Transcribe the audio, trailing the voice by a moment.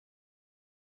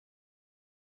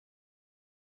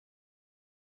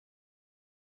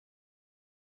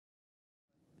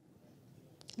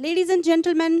Ladies and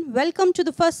gentlemen, welcome to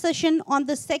the first session on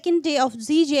the second day of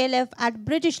ZJLF at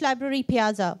British Library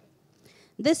Piazza.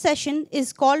 This session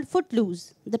is called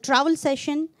Footloose, the travel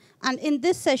session, and in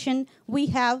this session we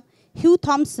have Hugh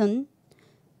Thomson,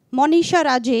 Monisha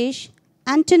Rajesh,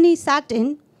 Anthony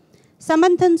Sattin,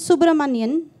 Samanth and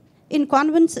Subramanian in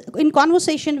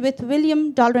conversation with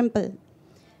William Dalrymple.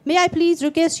 May I please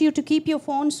request you to keep your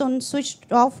phones on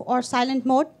switched off or silent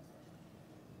mode?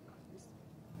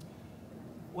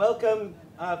 Welcome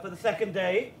for the second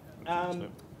day.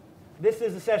 This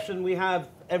is a session we have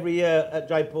every year at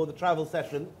Jaipur, the travel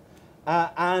session.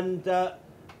 It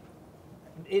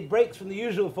breaks from the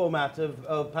usual format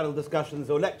of panel discussions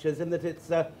or lectures in that it's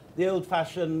the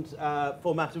old-fashioned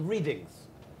format of readings.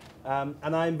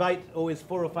 And I invite always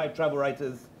 4 or 5 travel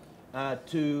writers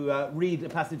to read a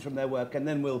passage from their work, and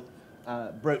then we'll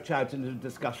broach out into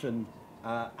discussion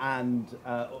and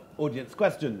audience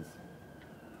questions.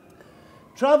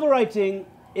 Travel writing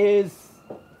is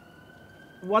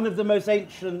one of the most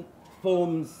ancient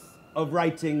forms of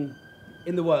writing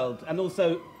in the world, and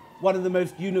also one of the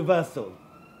most universal.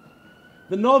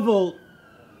 The novel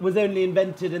was only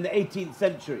invented in the 18th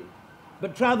century,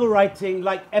 but travel writing,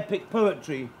 like epic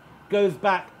poetry, goes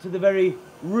back to the very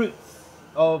roots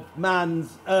of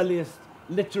man's earliest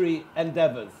literary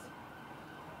endeavors.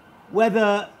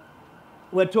 Whether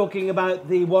we're talking about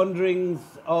the wanderings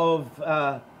of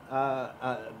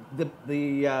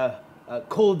the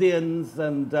Chaldeans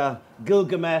and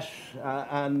Gilgamesh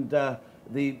and the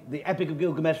Epic of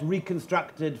Gilgamesh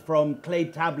reconstructed from clay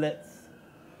tablets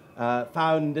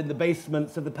found in the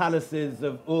basements of the palaces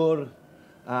of Ur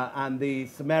and the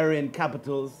Sumerian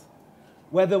capitals,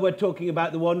 whether we're talking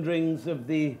about the wanderings of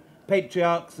the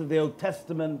patriarchs of the Old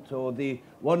Testament or the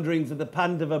wanderings of the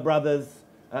Pandava brothers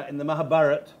in the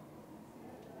Mahabharata,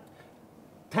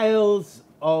 tales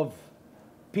of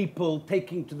people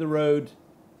taking to the road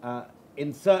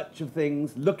in search of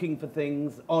things, looking for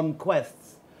things, on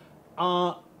quests,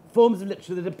 are forms of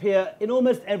literature that appear in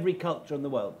almost every culture in the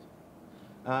world.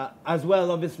 As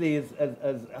well, obviously, as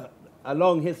a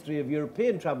long history of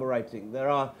European travel writing. There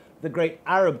are the great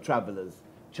Arab travelers,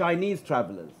 Chinese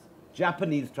travelers,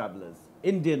 Japanese travelers,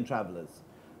 Indian travelers,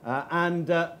 and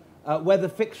whether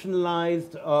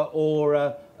fictionalized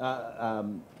or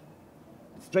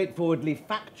straightforwardly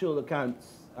factual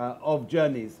accounts of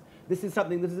journeys. This is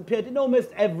something that has appeared in almost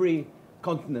every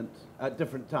continent at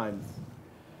different times.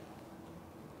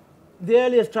 The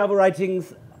earliest travel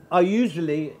writings are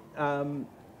usually, the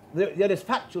earliest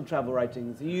factual travel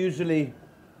writings are usually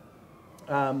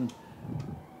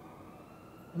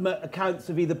accounts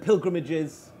of either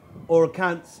pilgrimages or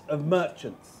accounts of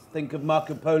merchants. Think of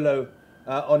Marco Polo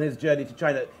on his journey to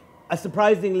China. A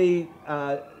surprisingly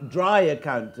dry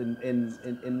account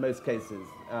in most cases.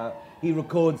 He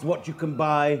records what you can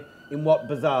buy in what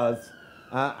bazaars.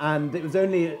 And it was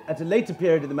only at a later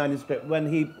period in the manuscript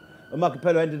when Marco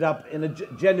Polo ended up in a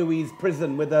Genoese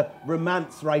prison with a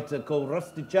romance writer called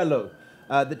Rosticello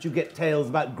that you get tales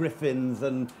about griffins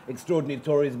and extraordinary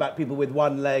stories about people with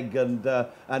one leg and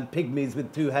pygmies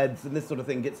with 2 heads, and this sort of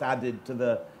thing gets added to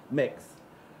the mix.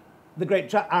 The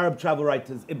great Arab travel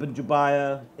writers, Ibn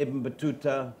Jubayr, Ibn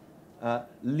Battuta,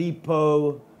 Li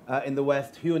Po in the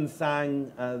West, Huan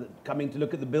Sang coming to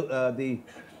look at the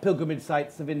pilgrimage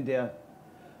sites of India.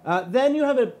 Then you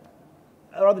have a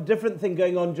rather different thing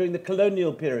going on during the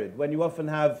colonial period, when you often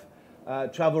have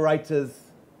travel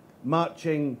writers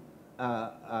marching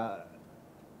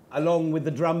along with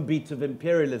the drumbeat of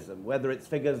imperialism, whether it's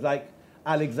figures like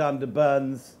Alexander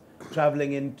Burns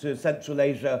traveling into Central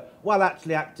Asia while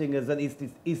actually acting as an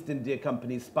East India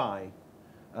Company spy,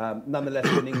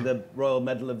 nonetheless winning the Royal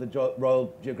Medal of the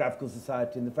Royal Geographical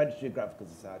Society and the French Geographical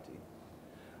Society.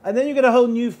 And then you get a whole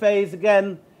new phase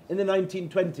again in the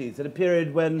 1920s, at a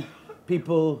period when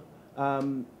people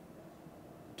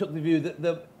took the view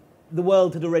that the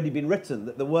world had already been written,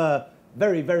 that there were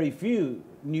very, very few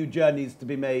new journeys to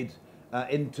be made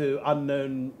into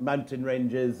unknown mountain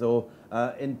ranges or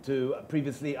into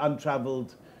previously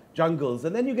untraveled jungles.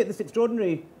 And then you get this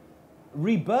extraordinary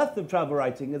rebirth of travel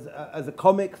writing as a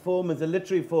comic form, as a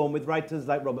literary form, with writers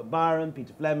like Robert Byron,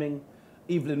 Peter Fleming,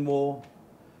 Evelyn Waugh.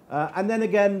 And then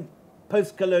again,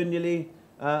 post-colonially,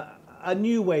 a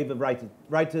new wave of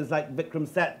writers like Vikram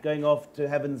Seth going off to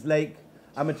Heaven's Lake,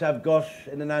 Amitav Ghosh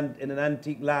in an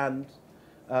antique land,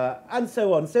 and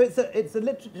so on. So it's a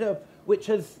literature which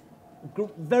has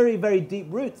very, very deep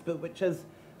roots, but which has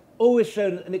always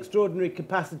shown an extraordinary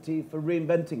capacity for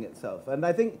reinventing itself. And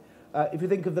I think if you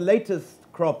think of the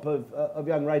latest crop of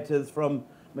young writers, from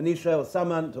Monisha or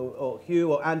Samanth or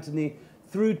Hugh or Anthony,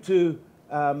 through to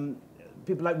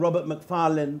people like Robert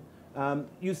Macfarlane,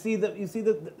 You see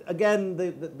that again,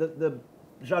 the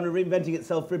genre reinventing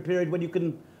itself for a period when you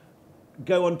can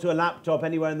go onto a laptop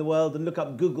anywhere in the world and look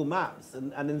up Google Maps,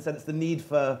 and in a sense the need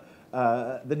for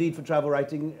travel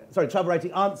writing. Sorry, travel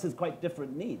writing answers quite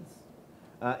different needs.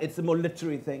 It's a more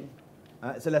literary thing.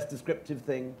 It's a less descriptive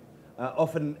thing.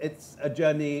 Often it's a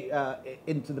journey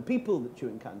into the people that you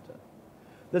encounter.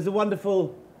 There's a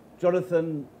wonderful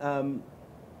Jonathan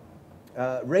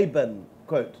Rayburn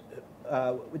quote,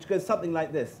 which goes something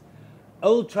like this: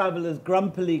 "Old travellers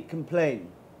grumpily complain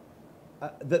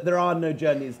that there are no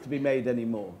journeys to be made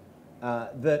anymore,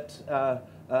 that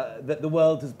the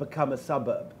world has become a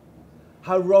suburb.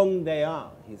 How wrong they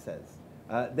are," he says.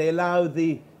 They allow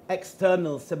the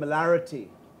external similarity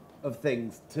of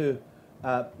things to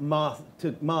mask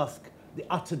the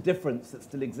utter difference that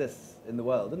still exists in the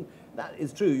world. And that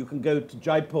is true. You can go to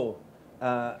Jaipur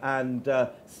and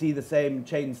see the same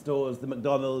chain stores, the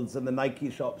McDonald's and the Nike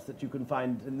shops that you can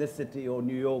find in this city or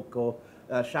New York or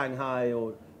Shanghai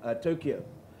or Tokyo.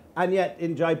 And yet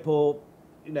in Jaipur,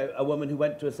 you know, a woman who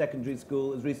went to a secondary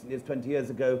school as recently as 20 years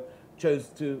ago chose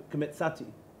to commit sati.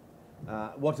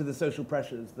 What are the social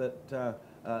pressures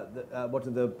what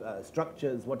are the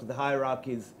structures, what are the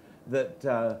hierarchies that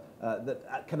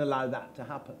can allow that to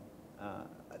happen?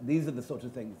 These are the sort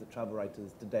of things that travel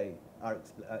writers today are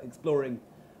exploring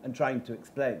and trying to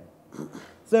explain.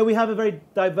 So we have a very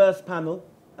diverse panel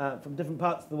from different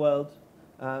parts of the world,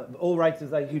 all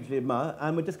writers I hugely admire,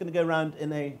 and we're just going to go around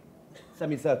in a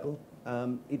semicircle,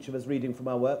 each of us reading from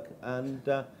our work, and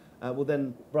we'll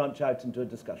then branch out into a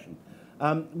discussion.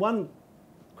 One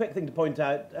quick thing to point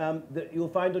out, that you'll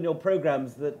find on your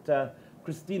programs that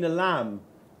Christina Lamb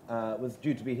was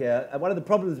due to be here. One of the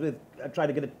problems with trying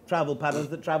to get a travel panel is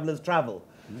that travellers travel.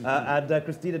 And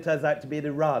Christina turns out to be in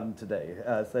Iran today,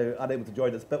 so unable to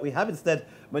join us. But we have instead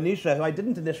Monisha, who I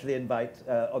didn't initially invite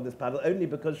on this panel, only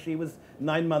because she was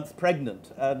 9 months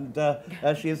pregnant. And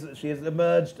she has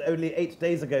emerged only 8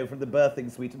 days ago from the birthing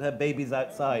suite, and her baby's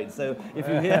outside. So if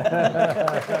you hear...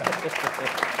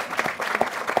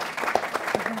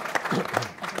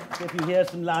 If you hear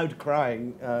some loud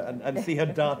crying and see her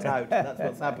dart out, that's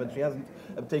what's happened. She hasn't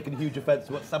taken huge offence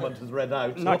to what Samanth has read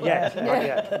out. Not yet, not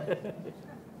yet.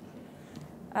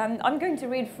 I'm going to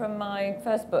read from my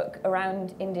first book,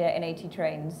 Around India in 80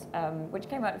 Trains, which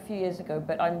came out a few years ago,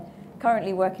 but I'm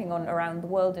currently working on Around the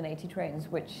World in 80 Trains,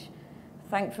 which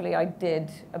thankfully I did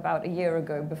about a year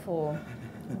ago before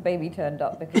the baby turned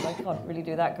up, because I can't really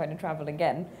do that kind of travel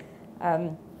again.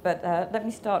 But let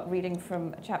me start reading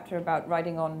from a chapter about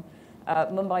riding on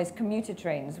Mumbai's commuter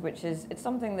trains, which is, it's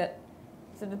something that,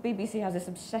 so the BBC has this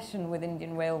obsession with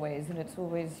Indian railways, and it's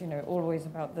always, you know, always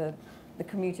about the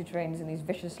commuter trains and these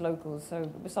vicious locals. So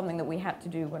it was something that we had to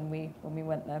do when we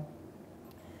went there.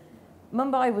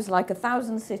 Mumbai was like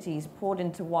 1,000 cities poured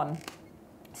into one.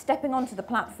 Stepping onto the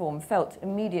platform felt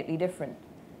immediately different.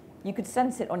 You could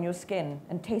sense it on your skin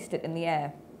and taste it in the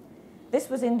air. This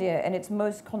was India in its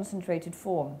most concentrated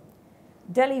form.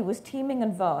 Delhi was teeming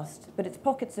and vast, but its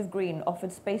pockets of green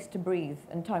offered space to breathe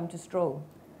and time to stroll.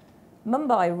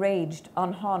 Mumbai raged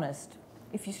unharnessed.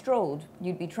 If you strolled,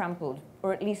 you'd be trampled,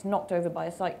 or at least knocked over by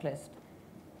a cyclist.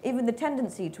 Even the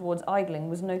tendency towards idling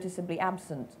was noticeably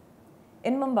absent.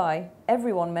 In Mumbai,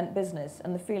 everyone meant business,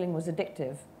 and the feeling was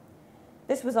addictive.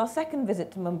 This was our second visit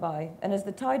to Mumbai, and as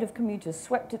the tide of commuters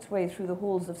swept its way through the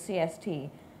halls of CST,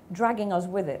 dragging us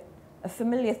with it, a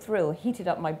familiar thrill heated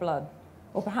up my blood,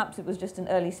 or perhaps it was just an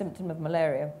early symptom of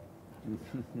malaria.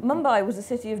 Mumbai was a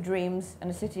city of dreams and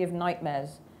a city of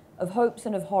nightmares, of hopes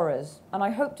and of horrors, and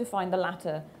I hoped to find the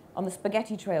latter on the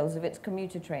spaghetti trails of its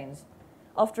commuter trains.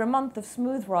 After a month of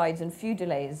smooth rides and few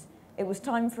delays, it was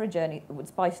time for a journey that would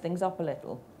spice things up a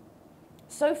little.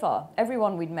 So far,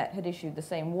 everyone we'd met had issued the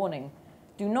same warning.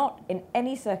 Do not, in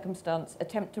any circumstance,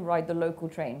 attempt to ride the local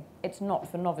train. It's not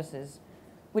for novices,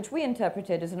 which we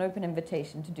interpreted as an open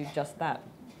invitation to do just that.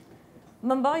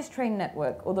 Mumbai's train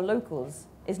network, or the locals,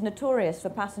 is notorious for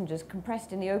passengers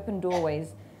compressed in the open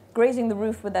doorways, grazing the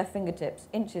roof with their fingertips,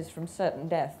 inches from certain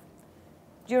death.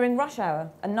 During rush hour,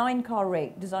 a 9-car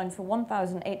rate designed for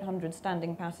 1,800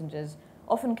 standing passengers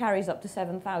often carries up to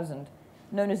 7,000,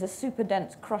 known as a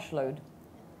super-dense crush load.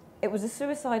 It was a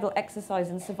suicidal exercise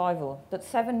in survival that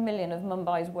 7 million of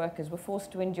Mumbai's workers were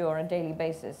forced to endure on a daily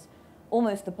basis,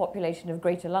 almost the population of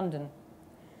Greater London.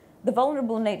 The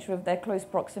vulnerable nature of their close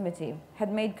proximity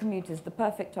had made commuters the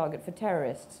perfect target for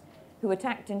terrorists, who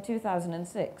attacked in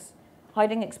 2006,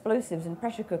 hiding explosives in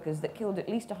pressure cookers that killed at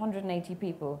least 180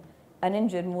 people and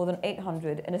injured more than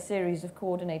 800 in a series of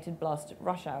coordinated blasts at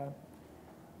rush hour.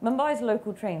 Mumbai's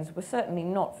local trains were certainly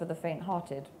not for the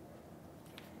faint-hearted.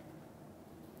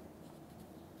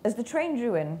 As the train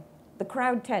drew in, the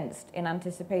crowd tensed in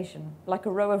anticipation, like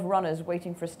a row of runners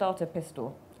waiting for a starter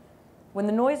pistol. When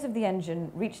the noise of the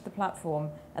engine reached the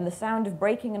platform and the sound of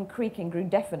braking and creaking grew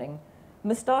deafening,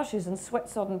 moustaches and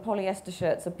sweat-sodden polyester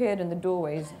shirts appeared in the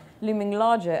doorways, looming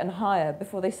larger and higher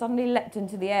before they suddenly leapt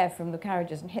into the air from the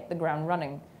carriages and hit the ground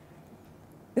running.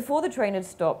 Before the train had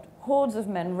stopped, hordes of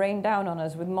men rained down on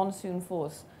us with monsoon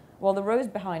force, while the rows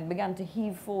behind began to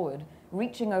heave forward,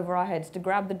 reaching over our heads to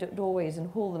grab the doorways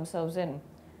and haul themselves in.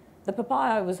 The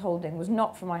papaya I was holding was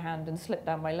knocked from my hand and slipped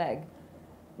down my leg.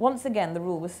 Once again, the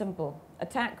rule was simple: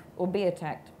 attack or be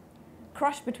attacked.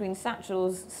 Crushed between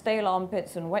satchels, stale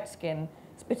armpits, and wet skin,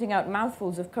 spitting out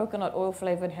mouthfuls of coconut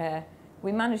oil-flavoured hair,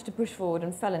 we managed to push forward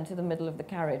and fell into the middle of the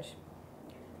carriage.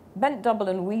 Bent double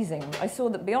and wheezing, I saw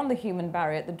that beyond the human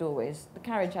barrier at the doorways, the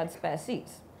carriage had spare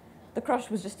seats. The crush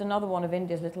was just another one of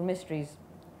India's little mysteries.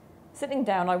 Sitting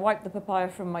down, I wiped the papaya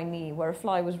from my knee, where a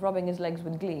fly was rubbing his legs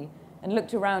with glee, and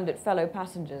looked around at fellow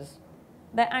passengers.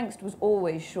 Their angst was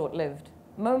always short-lived.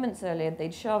 Moments earlier,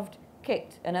 they'd shoved,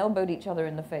 kicked, and elbowed each other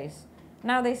in the face.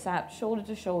 Now they sat, shoulder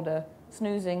to shoulder,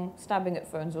 snoozing, stabbing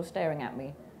at phones, or staring at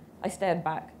me. I stared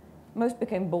back. Most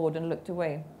became bored and looked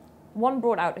away. One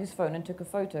brought out his phone and took a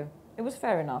photo. It was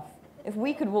fair enough. If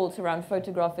we could waltz around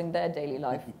photographing their daily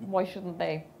life, why shouldn't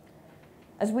they?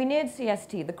 As we neared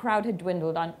CST, the crowd had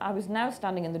dwindled, and I was now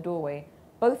standing in the doorway,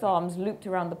 both arms looped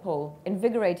around the pole,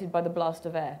 invigorated by the blast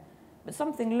of air. But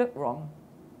something looked wrong.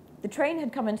 The train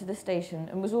had come into the station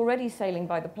and was already sailing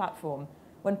by the platform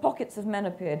when pockets of men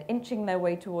appeared, inching their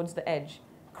way towards the edge,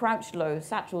 crouched low,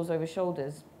 satchels over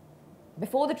shoulders.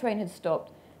 Before the train had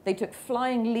stopped, they took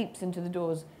flying leaps into the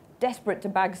doors, desperate to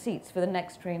bag seats for the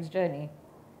next train's journey.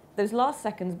 Those last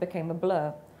seconds became a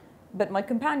blur, but my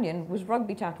companion was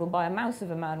rugby tackled by a mouse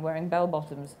of a man wearing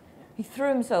bell-bottoms. He threw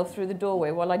himself through the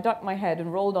doorway while I ducked my head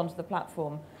and rolled onto the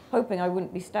platform, hoping I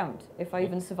wouldn't be stamped, if I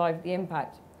even survived the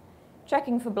impact.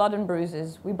 Checking for blood and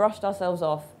bruises, we brushed ourselves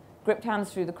off, gripped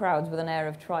hands through the crowds with an air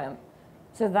of triumph.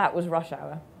 So that was rush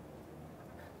hour.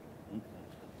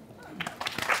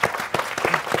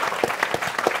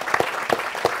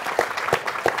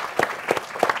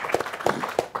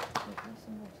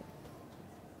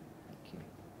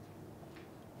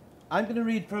 I'm going to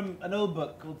read from an old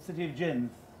book called City of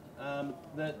Gins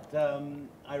that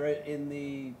I wrote in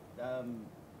the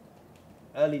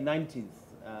early 90s.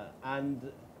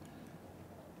 And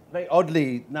very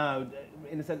oddly now,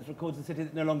 in a sense, records a city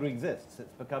that no longer exists.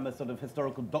 It's become a sort of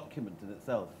historical document in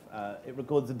itself. It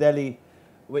records a Delhi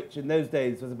which in those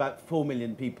days was about 4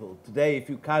 million people. Today, if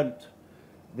you count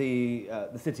the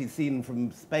city seen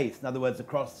from space, in other words,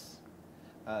 across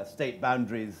state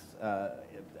boundaries,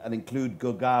 and include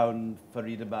Gurgaon,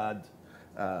 Faridabad,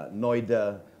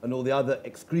 Noida, and all the other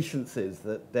excrescences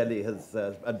that Delhi has,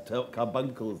 and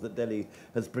carbuncles that Delhi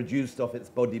has produced off its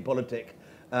body politic,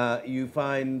 you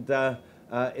find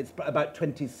it's about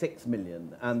 26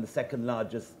 million and the second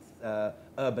largest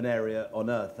urban area on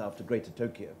Earth after Greater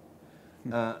Tokyo.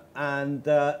 And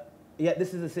yet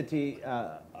this is a city,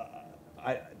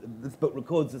 this book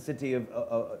records a city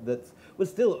that was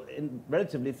still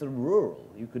relatively sort of rural.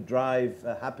 You could drive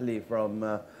happily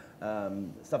from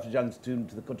Safdarjung's tomb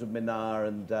to the Qutub Minar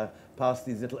and past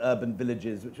these little urban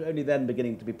villages, which were only then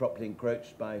beginning to be properly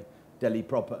encroached by Delhi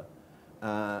proper.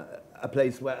 A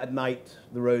place where at night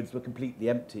the roads were completely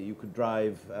empty. You could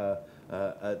drive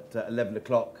at 11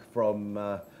 o'clock from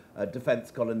a defence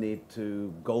colony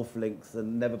to golf links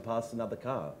and never pass another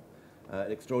car.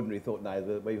 An extraordinary thought now,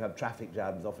 where you have traffic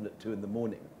jams often at 2 in the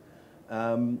morning.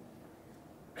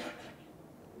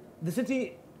 The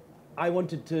city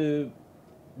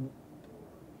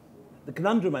the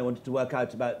conundrum I wanted to work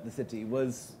out about the city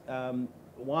was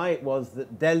why it was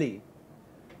that Delhi,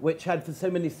 which had for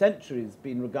so many centuries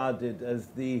been regarded as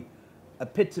the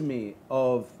epitome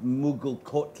of Mughal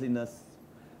courtliness,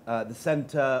 the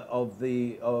center of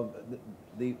the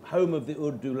home of the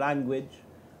Urdu language.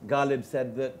 Ghalib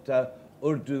said that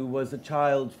Urdu was a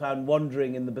child found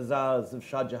wandering in the bazaars of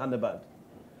Shah Jahanabad,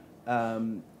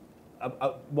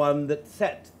 one that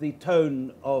set the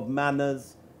tone of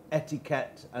manners,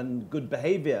 etiquette, and good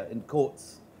behavior in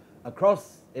courts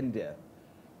across India.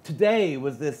 Today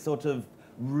was this sort of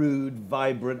rude,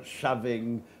 vibrant,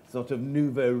 shoving, sort of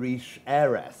nouveau riche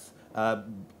heiress,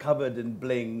 covered in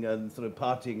bling and sort of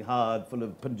partying hard, full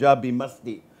of Punjabi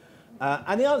musti.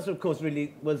 And the answer, of course,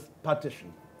 really was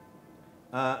partition.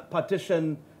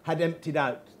 Partition had emptied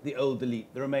out the old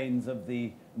elite, the remains of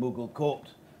the Mughal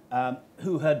court,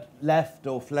 who had left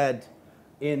or fled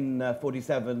in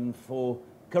 47 for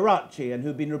Karachi and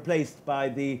who'd been replaced by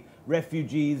the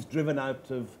refugees driven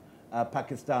out of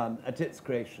Pakistan at its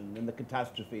creation in the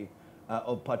catastrophe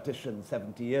of partition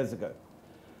 70 years ago.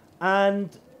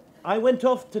 And I went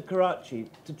off to Karachi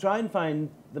to try and find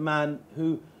the man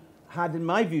who had, in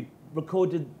my view,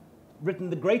 written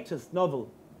the greatest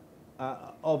novel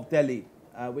of Delhi,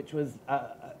 which was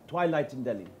Twilight in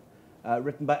Delhi,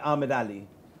 written by Ahmed Ali,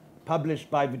 published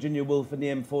by Virginia Woolf and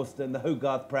E.M. Forster in the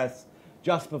Hogarth Press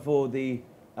just before the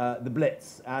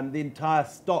Blitz. And the entire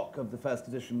stock of the first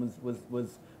edition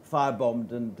was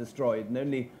firebombed and destroyed, and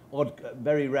only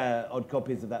very rare odd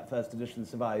copies of that first edition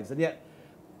survives. And yet,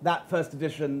 that first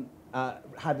edition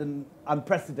had an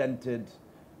unprecedented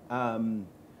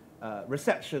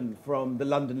reception from the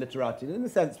London literati, and in a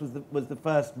sense was the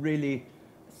first really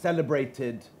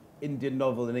celebrated Indian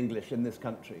novel in English in this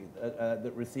country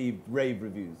that received rave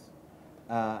reviews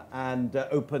and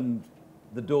opened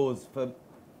the doors for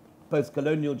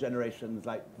post-colonial generations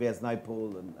like V.S.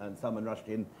 Naipaul and Salman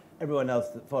Rushdie and everyone else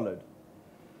that followed.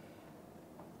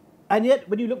 And yet,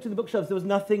 when you looked in the bookshelves, there was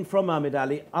nothing from Ahmed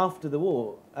Ali after the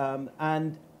war.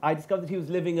 And I discovered that he was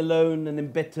living alone and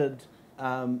embittered,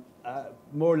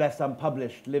 more or less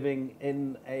unpublished, living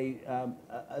in a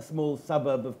small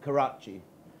suburb of Karachi.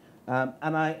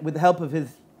 And with the help of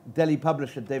his Delhi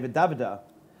publisher, David Davida,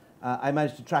 I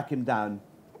managed to track him down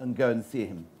and go and see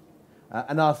him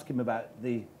and ask him about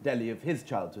the Delhi of his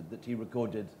childhood that he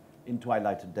recorded in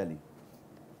Twilight of Delhi.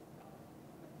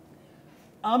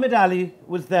 Ahmed Ali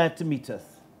was there to meet us.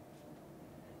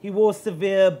 He wore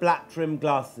severe black-trimmed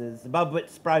glasses, above which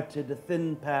sprouted a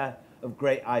thin pair of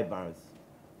grey eyebrows.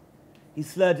 He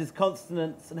slurred his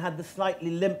consonants and had the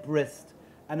slightly limp wrist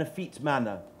and effete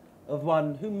manner of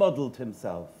one who modelled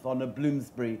himself on a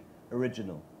Bloomsbury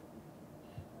original.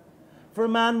 For a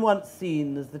man once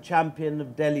seen as the champion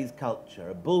of Delhi's culture,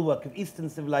 a bulwark of Eastern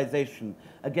civilization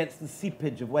against the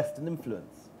seepage of Western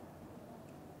influence,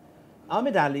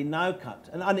 Ahmed Ali now cut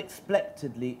an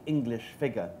unexpectedly English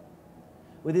figure.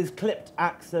 With his clipped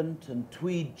accent and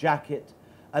tweed jacket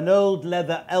and old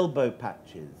leather elbow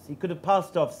patches, he could have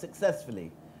passed off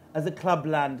successfully as a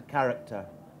clubland character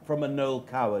from a Noel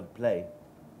Coward play.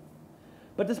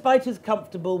 But despite his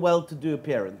comfortable, well-to-do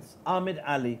appearance, Ahmed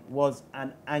Ali was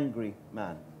an angry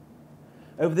man.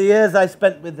 Over the years I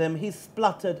spent with him, he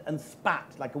spluttered and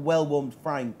spat like a well-warmed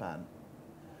frying pan.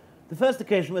 The first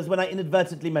occasion was when I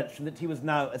inadvertently mentioned that he was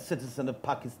now a citizen of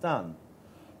Pakistan.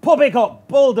 Poppycock,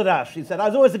 balderdash, he said. I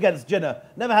was always against Jinnah,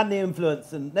 never had any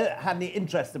influence and never had any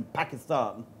interest in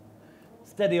Pakistan.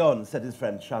 Steady on, said his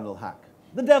friend Shanul Haq.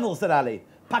 The devil, said Ali.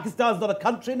 Pakistan's not a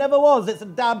country, never was. It's a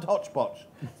damned hodgepodge.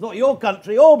 It's not your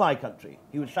country or my country.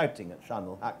 He was shouting at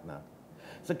Shanul Haq now.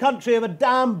 It's a country of a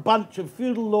damn bunch of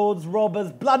feudal lords,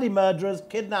 robbers, bloody murderers,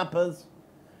 kidnappers.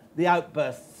 The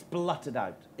outburst spluttered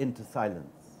out into silence.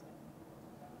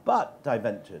 But, I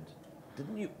ventured,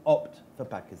 didn't you opt for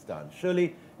Pakistan?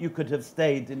 Surely you could have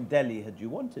stayed in Delhi had you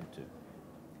wanted to.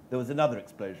 There was another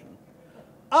explosion.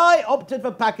 I opted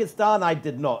for Pakistan, I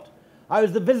did not. I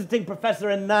was the visiting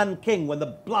professor in Nanking when the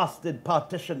blasted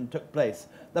partition took place.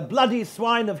 The bloody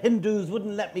swine of Hindus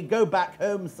wouldn't let me go back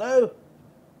home, so...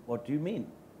 What do you mean?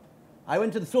 I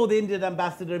went and saw the Indian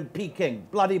ambassador in Peking.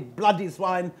 Bloody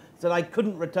swine said I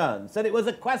couldn't return. Said it was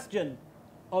a question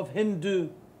of Hindu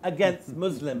against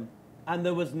Muslim, and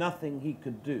there was nothing he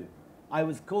could do. I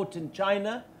was caught in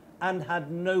China and had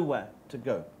nowhere to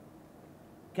go.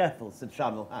 Careful, said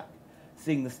Shanul Haq,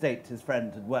 seeing the state his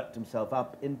friend had worked himself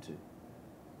up into.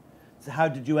 So how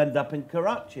did you end up in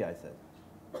Karachi, I said.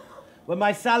 When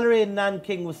my salary in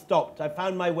Nanking was stopped, I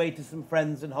found my way to some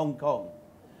friends in Hong Kong.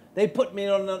 They put me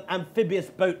on an amphibious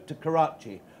boat to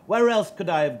Karachi. Where else could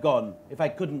I have gone if I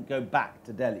couldn't go back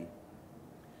to Delhi?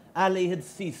 Ali had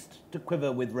ceased to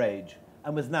quiver with rage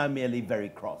and was now merely very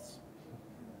cross.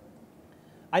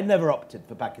 I never opted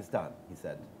for Pakistan, he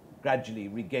said, gradually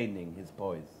regaining his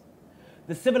poise.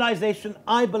 The civilization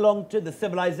I belonged to, the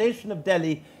civilization of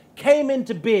Delhi, came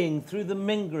into being through the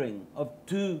mingling of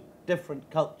two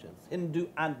different cultures, Hindu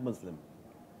and Muslim.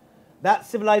 That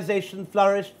civilization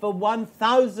flourished for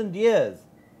 1,000 years,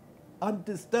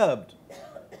 undisturbed,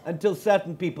 until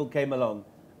certain people came along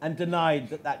and denied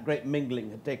that that great mingling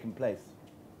had taken place.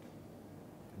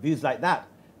 Views like that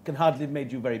can hardly have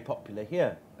made you very popular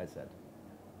here, I said.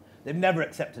 They've never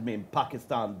accepted me in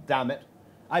Pakistan, damn it.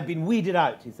 I've been weeded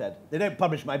out, he said. They don't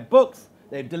publish my books,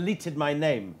 they've deleted my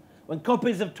name. When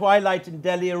copies of Twilight in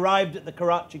Delhi arrived at the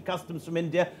Karachi customs from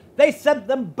India, they sent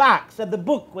them back, said the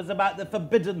book was about the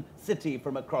forbidden city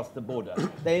from across the border.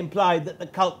 They implied that the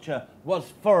culture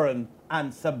was foreign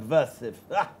and subversive.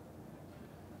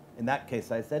 In that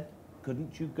case, I said,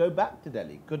 couldn't you go back to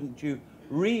Delhi? Couldn't you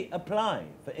reapply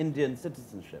for Indian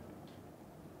citizenship?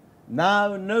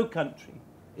 Now no country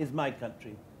is my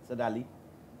country, said Ali.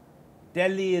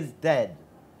 Delhi is dead.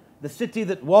 The city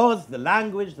that was, the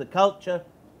language, the culture,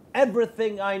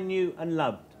 everything I knew and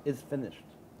loved is finished.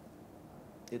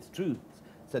 It's true,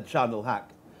 said Shanul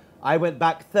Haq. I went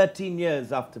back 13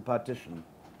 years after partition.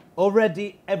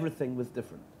 Already everything was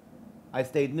different. I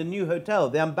stayed in a new hotel,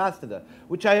 the Ambassador,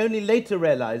 which I only later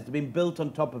realized had been built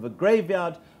on top of a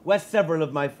graveyard where several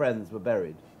of my friends were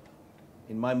buried.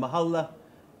 In my mahalla,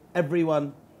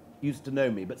 everyone used to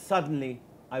know me, but suddenly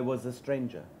I was a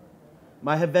stranger.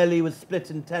 My Haveli was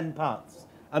split in 10 parts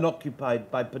and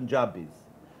occupied by Punjabis.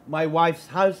 My wife's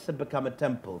house had become a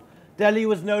temple. Delhi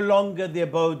was no longer the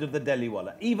abode of the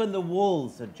Delhiwala. Even the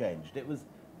walls had changed. It was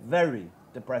very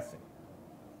depressing.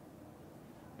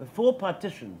 Before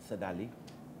partition, said Ali,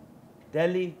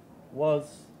 Delhi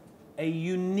was a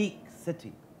unique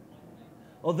city.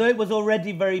 Although it was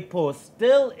already very poor,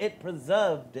 still it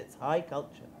preserved its high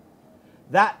culture.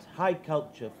 That high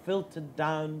culture filtered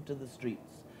down to the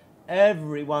streets.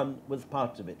 Everyone was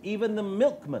part of it. Even the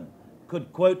milkmen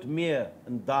could quote Mir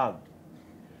and Dag.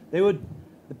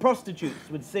 The prostitutes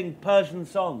would sing Persian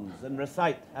songs and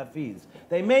recite Hafiz.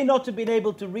 They may not have been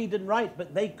able to read and write,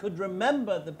 but they could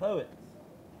remember the poets.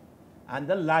 And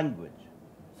the language,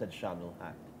 said Shanul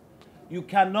Haq. You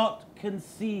cannot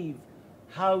conceive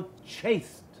how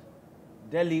chaste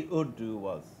Delhi Urdu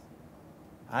was.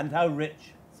 And how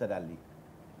rich, said Ali.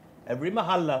 Every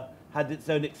mahalla had its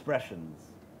own expressions.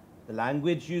 The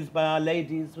language used by our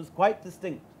ladies was quite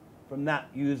distinct from that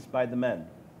used by the men.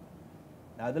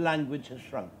 Now the language has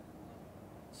shrunk.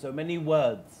 So many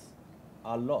words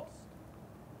are lost.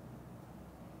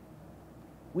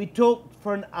 We talked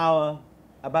for an hour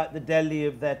about the Delhi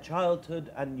of their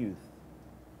childhood and youth.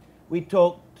 We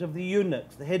talked of the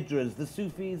eunuchs, the hijras, the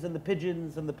Sufis and the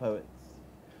pigeons and the poets,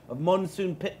 of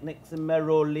monsoon picnics in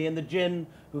Meroli and the jinn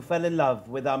who fell in love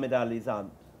with Ahmed Ali's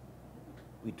aunt.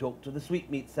 We talked of the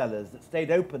sweetmeat sellers that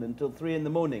stayed open until 3 in the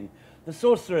morning, the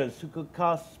sorcerers who could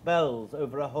cast spells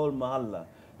over a whole mahalla,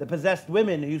 the possessed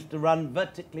women who used to run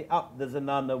vertically up the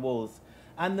Zanana walls,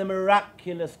 and the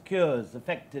miraculous cures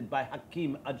effected by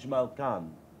Hakim Ajmal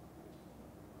Khan.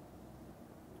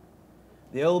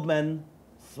 The old men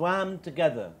swam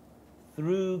together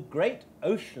through great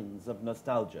oceans of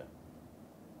nostalgia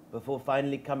before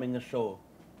finally coming ashore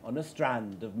on a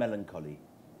strand of melancholy.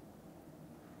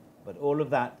 But all of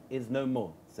that is no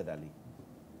more, said Ali.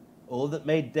 All that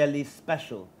made Delhi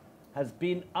special has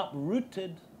been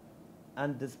uprooted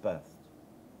and dispersed.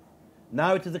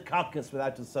 Now it is a carcass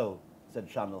without a soul, said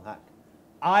Shanul Haq.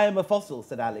 I am a fossil,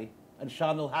 said Ali, and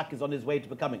Shanul Haq is on his way to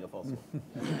becoming a fossil.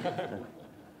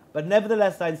 But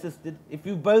nevertheless, I insisted, if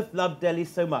you both love Delhi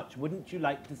so much, wouldn't you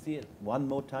like to see it one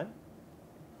more time?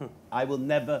 I will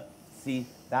never see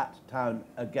that town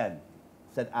again,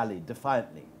 said Ali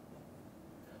defiantly.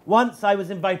 Once I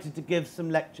was invited to give some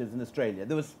lectures in Australia.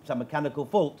 There was some mechanical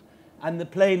fault, and the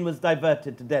plane was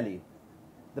diverted to Delhi.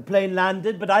 The plane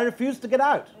landed, but I refused to get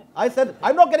out. I said,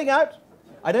 I'm not getting out.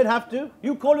 I don't have to.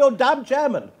 You call your damn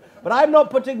chairman. But I'm not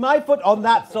putting my foot on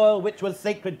that soil which was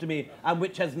sacred to me and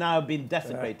which has now been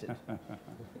desecrated.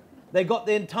 They got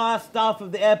the entire staff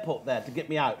of the airport there to get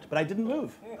me out, but I didn't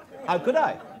move. How could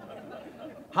I?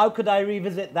 How could I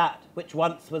revisit that which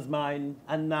once was mine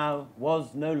and now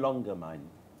was no longer mine?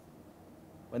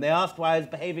 When they asked why I was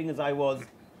behaving as I was,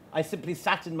 I simply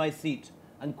sat in my seat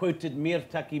and quoted Mir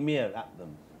Taki Mir at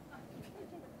them.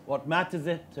 What matters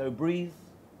it, O breeze,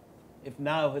 if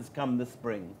now has come the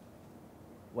spring,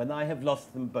 when I have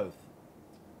lost them both,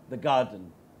 the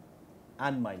garden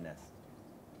and my nest.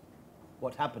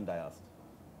 What happened, I asked.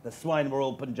 The swine were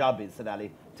all Punjabis, said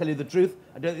Ali. Tell you the truth,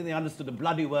 I don't think they understood a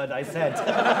bloody word I said.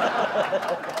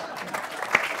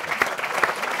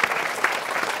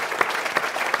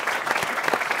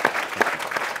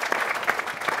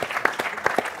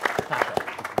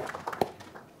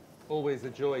 Always a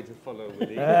joy to follow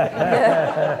with you.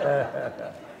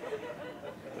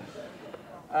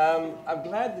 I'm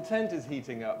glad the tent is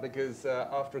heating up because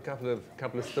after a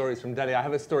couple of stories from Delhi, I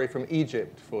have a story from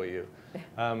Egypt for you.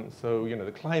 So you know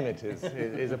the climate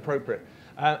is appropriate,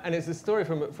 and it's a story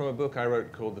from a book I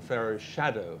wrote called The Pharaoh's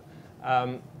Shadow.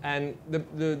 And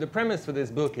the premise for this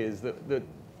book is that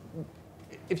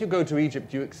if you go to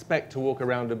Egypt, you expect to walk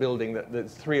around a building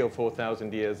that's 3,000 or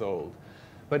 4,000 years old.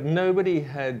 But nobody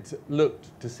had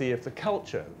looked to see if the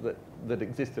culture that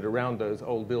existed around those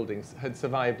old buildings had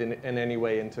survived in any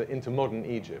way into modern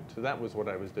Egypt. So that was what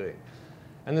I was doing.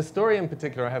 And the story in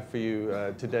particular I have for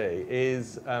you today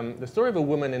is the story of a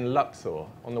woman in Luxor,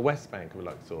 on the west bank of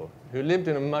Luxor, who lived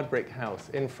in a mud brick house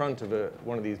in front of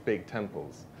one of these big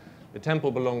temples. The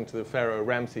temple belonged to the pharaoh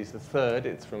Ramses III.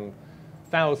 It's from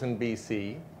 1000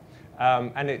 BC.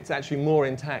 And it's actually more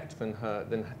intact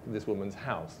than this woman's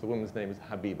house. The woman's name is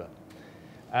Hamida,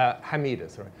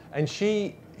 sorry. And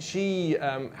she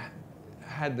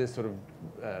had this sort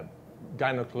of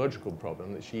gynecological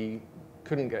problem that she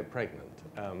couldn't get pregnant.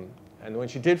 And when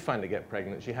she did finally get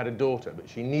pregnant, she had a daughter, but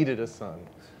she needed a son.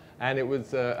 And it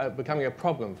was becoming a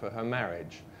problem for her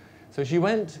marriage. So she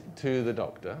went to the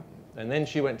doctor, and then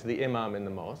she went to the imam in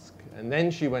the mosque, and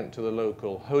then she went to the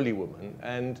local holy woman,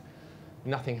 and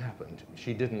nothing happened.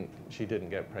 She didn't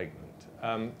get pregnant.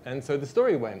 And so the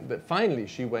story went that finally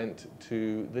she went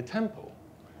to the temple,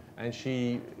 and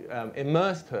she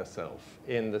immersed herself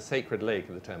in the sacred lake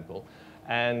of the temple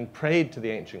and prayed to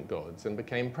the ancient gods and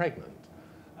became pregnant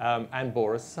and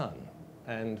bore a son.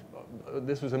 And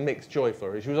this was a mixed joy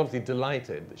for her. She was obviously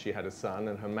delighted that she had a son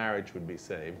and her marriage would be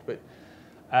saved, but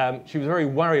she was very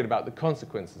worried about the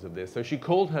consequences of this. So she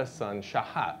called her son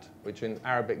Shahat, which in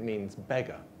Arabic means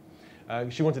beggar.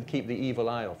 She wanted to keep the evil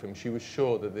eye off him. She was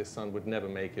sure that this son would never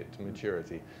make it to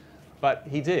maturity. But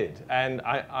he did. And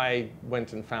I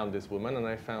went and found this woman, and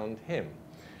I found him.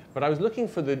 But I was looking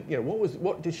for the,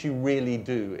 what did she really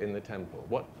do in the temple?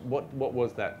 What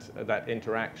was that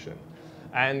interaction?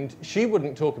 And she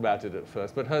wouldn't talk about it at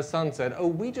first, but her son said, oh,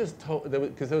 we just told,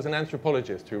 because there was an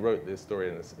anthropologist who wrote this story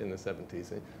in the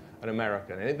 70s, an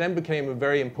American. And it then became a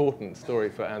very important story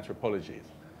for anthropology,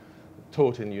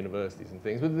 taught in universities and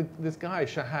things. But this guy,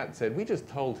 Shahat, said, we just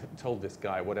told this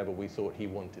guy whatever we thought he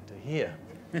wanted to hear.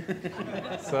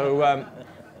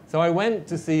 So I went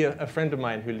to see a friend of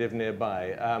mine who lived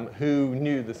nearby, who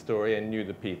knew the story and knew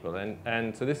the people.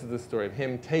 And so this is the story of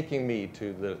him taking me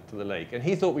to the lake. And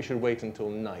he thought we should wait until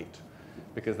night,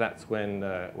 because that's when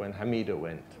Hamida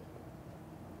went.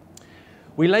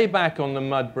 We lay back on the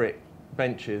mud brick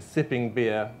benches, sipping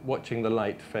beer, watching the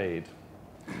light fade.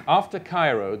 After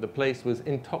Cairo, the place was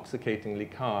intoxicatingly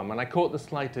calm, and I caught the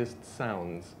slightest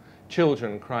sounds.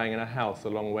 Children crying in a house a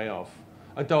long way off,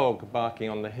 a dog barking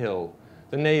on the hill,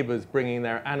 the neighbors bringing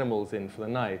their animals in for the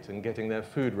night and getting their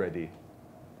food ready.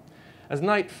 As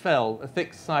night fell, a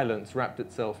thick silence wrapped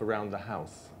itself around the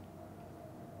house.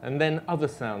 And then other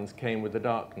sounds came with the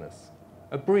darkness.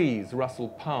 A breeze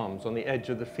rustled palms on the edge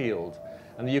of the field,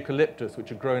 and the eucalyptus which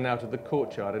had grown out of the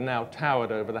courtyard and now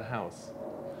towered over the house.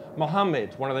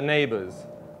 Mohammed, one of the neighbors,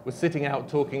 was sitting out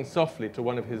talking softly to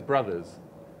one of his brothers.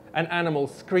 An animal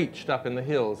screeched up in the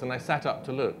hills, and I sat up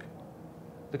to look.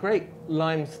 The great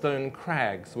limestone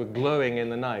crags were glowing in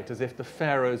the night as if the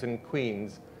pharaohs and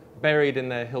queens, buried in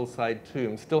their hillside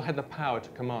tombs, still had the power to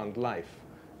command life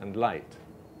and light.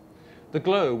 The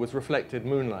glow was reflected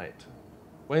moonlight.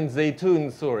 When Zaytun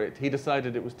saw it, he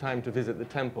decided it was time to visit the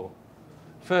temple.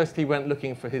 First, he went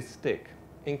looking for his stick,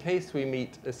 in case we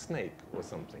meet a snake or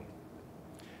something.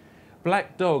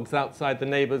 Black dogs outside the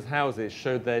neighbors' houses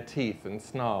showed their teeth and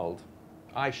snarled.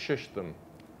 I shushed them.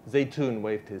 Zaytun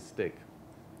waved his stick.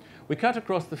 We cut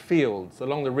across the fields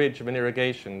along the ridge of an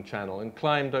irrigation channel and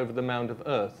climbed over the mound of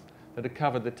earth that had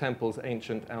covered the temple's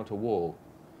ancient outer wall.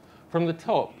 From the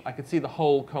top, I could see the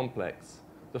whole complex,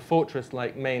 the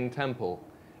fortress-like main temple,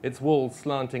 its walls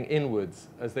slanting inwards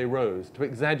as they rose to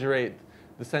exaggerate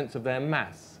the sense of their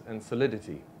mass and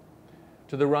solidity.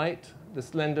 To the right, the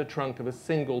slender trunk of a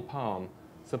single palm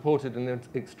supported an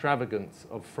extravagance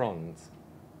of fronds.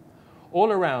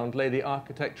 All around lay the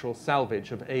architectural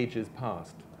salvage of ages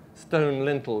past, stone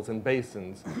lintels and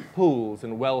basins, pools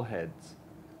and wellheads.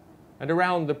 And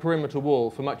around the perimeter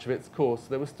wall, for much of its course,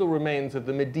 there were still remains of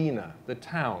the Medina, the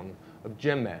town of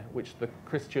Jemmeh, which the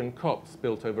Christian Copts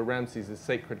built over Ramses'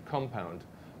 sacred compound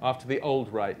after the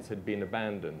old rites had been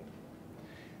abandoned.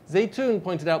 Zaytun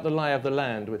pointed out the lie of the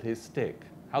land with his stick,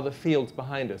 how the fields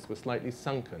behind us were slightly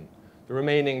sunken, the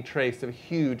remaining trace of a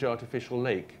huge artificial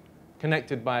lake,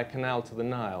 connected by a canal to the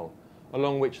Nile,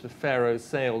 along which the pharaohs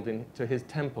sailed into his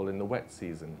temple in the wet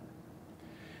season.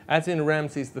 As in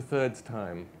Ramses III's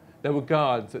time, there were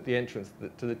guards at the entrance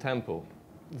to the temple.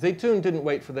 Zaytun didn't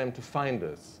wait for them to find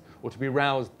us or to be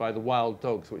roused by the wild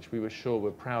dogs which we were sure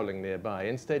were prowling nearby.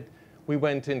 Instead, we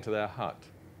went into their hut.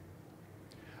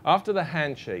 After the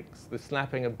handshakes, the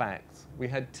slapping of backs, we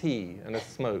had tea and a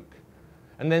smoke.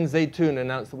 And then Zaytun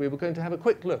announced that we were going to have a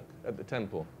quick look at the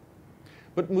temple.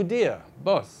 But Mudir,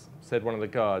 boss, said one of the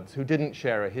guards, who didn't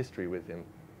share a history with him.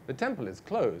 The temple is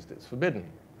closed, it's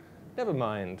forbidden. Never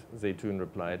mind, Zaytun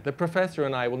replied. The professor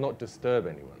and I will not disturb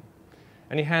anyone.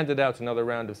 And he handed out another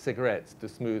round of cigarettes to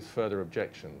smooth further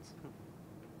objections.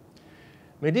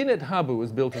 Medinet Habu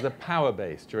was built as a power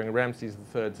base during Ramses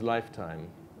III's lifetime,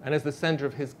 and as the center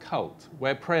of his cult,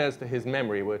 where prayers to his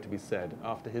memory were to be said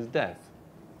after his death.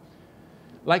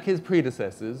 Like his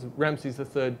predecessors, Ramses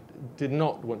III did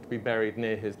not want to be buried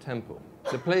near his temple.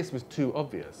 The place was too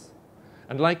obvious.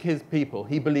 And like his people,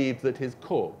 he believed that his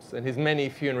corpse and his many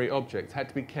funerary objects had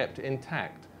to be kept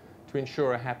intact to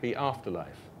ensure a happy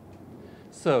afterlife.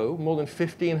 So, more than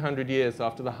 1,500 years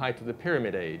after the height of the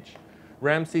Pyramid Age,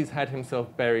 Ramses had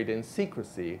himself buried in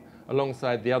secrecy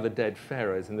alongside the other dead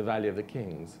pharaohs in the Valley of the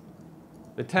Kings.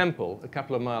 The temple, a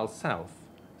couple of miles south,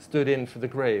 stood in for the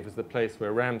grave as the place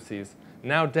where Ramses,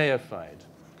 now deified,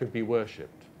 could be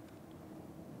worshipped.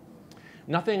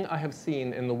 Nothing I have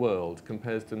seen in the world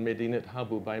compares to Medinet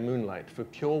Habu by moonlight for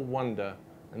pure wonder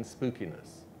and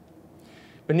spookiness.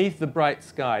 Beneath the bright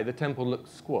sky, the temple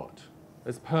looks squat,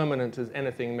 as permanent as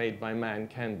anything made by man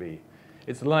can be,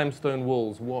 its limestone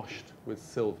walls washed with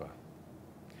silver.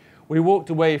 We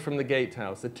walked away from the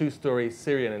gatehouse, a two-story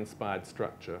Syrian-inspired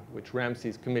structure, which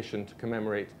Ramses commissioned to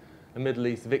commemorate a Middle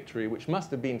East victory which must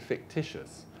have been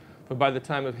fictitious, for by the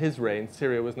time of his reign,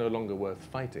 Syria was no longer worth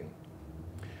fighting.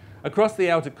 Across the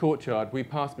outer courtyard, we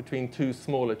passed between two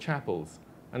smaller chapels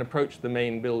and approached the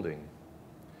main building.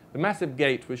 The massive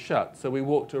gate was shut, so we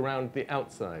walked around the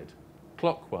outside,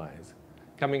 clockwise,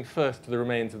 coming first to the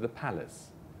remains of the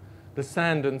palace. The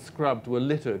sand and scrub were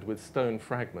littered with stone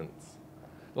fragments.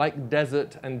 Like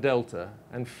desert and delta,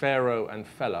 and pharaoh and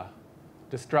fellah,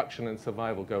 destruction and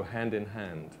survival go hand in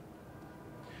hand.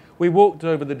 We walked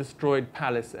over the destroyed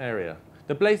palace area.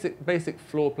 The basic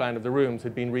floor plan of the rooms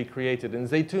had been recreated, and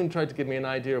Zaytun tried to give me an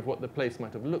idea of what the place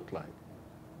might have looked like.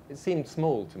 It seemed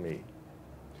small to me.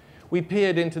 We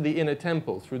peered into the inner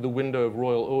temple through the window of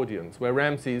royal audience, where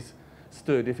Ramses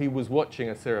stood if he was watching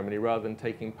a ceremony rather than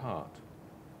taking part.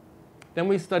 Then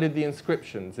we studied the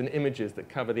inscriptions and images that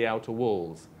cover the outer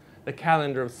walls, the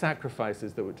calendar of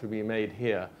sacrifices that were to be made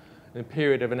here, in the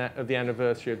period of the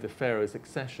anniversary of the pharaoh's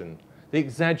accession, the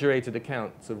exaggerated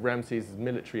accounts of Ramses'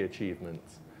 military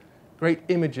achievements, great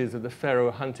images of the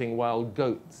pharaoh hunting wild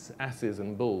goats, asses,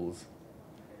 and bulls.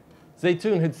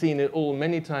 Zaytun had seen it all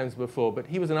many times before, but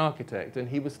he was an architect and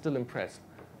he was still impressed.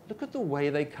 Look at the way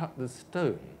they cut the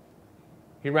stone.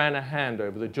 He ran a hand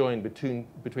over the join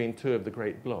between two of the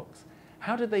great blocks.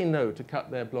 How did they know to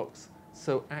cut their blocks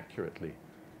so accurately?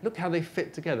 Look how they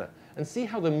fit together, and see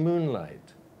how the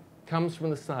moonlight comes from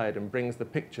the side and brings the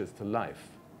pictures to life.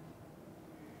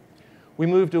 We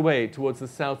moved away towards the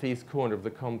southeast corner of the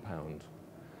compound.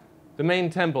 The main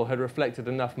temple had reflected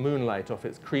enough moonlight off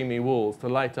its creamy walls to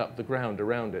light up the ground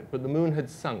around it, but the moon had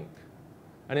sunk,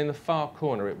 and in the far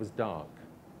corner it was dark.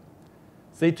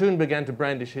 Zaytun began to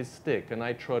brandish his stick, and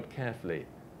I trod carefully,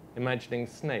 imagining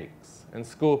snakes and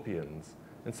scorpions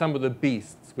and some of the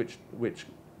beasts which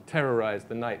terrorized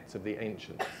the nights of the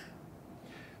ancients.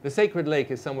 The sacred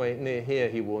lake is somewhere near here,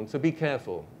 he warned, so be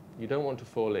careful. You don't want to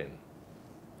fall in.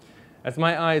 As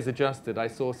my eyes adjusted, I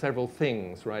saw several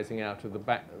things rising out of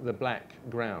the black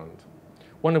ground,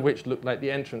 one of which looked like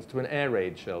the entrance to an air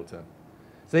raid shelter.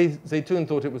 Zaytun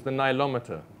thought it was the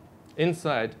Nilometer.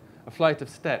 Inside, a flight of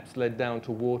steps led down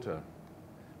to water.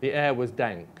 The air was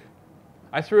dank.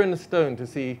 I threw in a stone to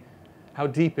see how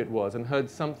deep it was and heard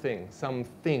some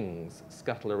things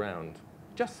scuttle around.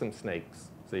 Just some snakes,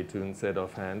 Zaytun said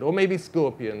offhand, or maybe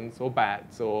scorpions or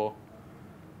bats, or...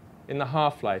 In the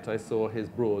half-light, I saw his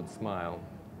broad smile.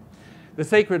 The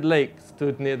sacred lake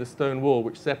stood near the stone wall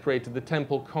which separated the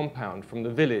temple compound from the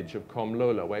village of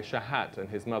Komlola, where Shahat and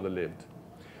his mother lived.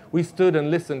 We stood and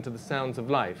listened to the sounds of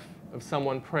life, of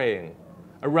someone praying,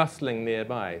 a rustling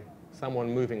nearby,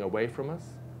 someone moving away from us,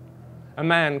 a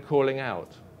man calling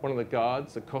out, one of the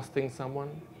guards accosting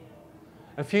someone.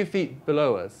 A few feet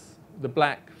below us, the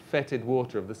black, fetid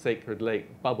water of the sacred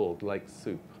lake bubbled like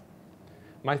soup.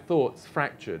 My thoughts,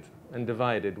 fractured and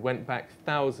divided, went back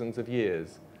thousands of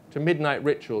years to midnight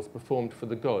rituals performed for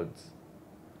the gods,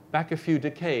 back a few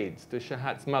decades to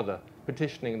Shahat's mother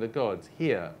petitioning the gods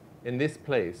here, in this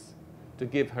place, to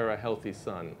give her a healthy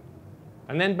son,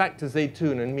 and then back to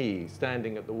Zaytun and me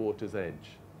standing at the water's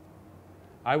edge.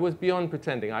 I was beyond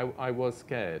pretending. I was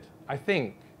scared. I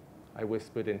think, I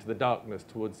whispered into the darkness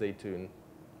towards Zaytun,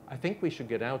 I think we should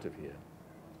get out of here.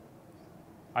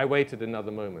 I waited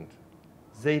another moment.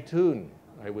 Zaytun,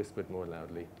 I whispered more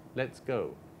loudly, let's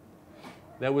go.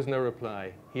 There was no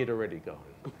reply. He had already gone.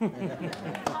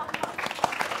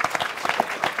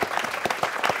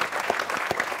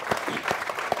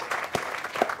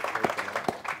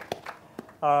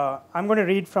 I'm going to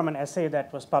read from an essay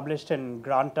that was published in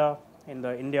Granta, in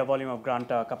the India volume of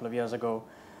Granta a couple of years ago.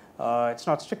 It's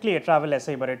not strictly a travel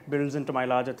essay, but it builds into my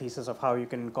larger thesis of how you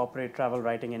can incorporate travel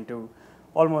writing into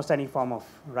almost any form of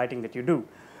writing that you do.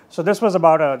 So this was a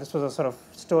sort of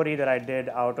story that I did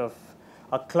out of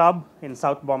a club in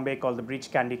South Bombay called the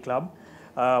Breach Candy Club.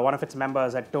 one of its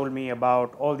members had told me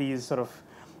about all these sort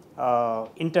of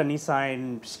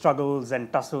internecine struggles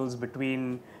and tussles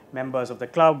between members of the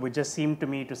club, which just seemed to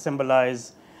me to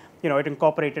symbolize, it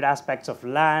incorporated aspects of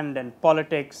land and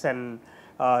politics and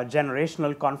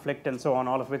generational conflict and so on,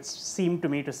 all of which seemed to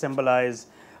me to symbolize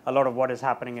a lot of what is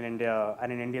happening in India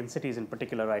and in Indian cities in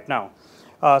particular right now.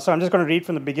 So I'm just going to read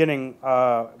from the beginning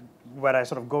where I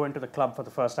sort of go into the club for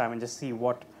the first time and just see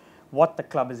what the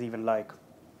club is even like.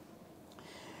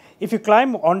 If you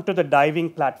climb onto the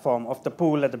diving platform of the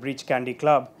pool at the Breach Candy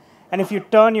Club, and if you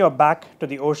turn your back to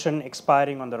the ocean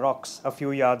expiring on the rocks a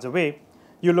few yards away,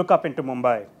 you look up into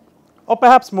Mumbai. Or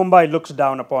perhaps Mumbai looks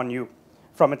down upon you.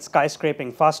 From its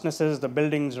skyscraping fastnesses, the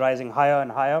buildings rising higher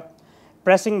and higher,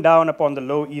 pressing down upon the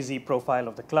low, easy profile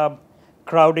of the club,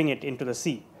 crowding it into the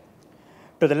sea.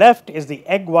 To the left is the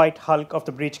egg-white hulk of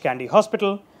the Breach Candy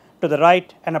Hospital. To the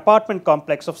right, an apartment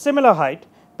complex of similar height,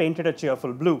 painted a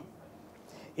cheerful blue.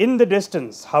 In the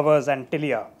distance hovers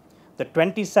Antilia, the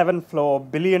 27-floor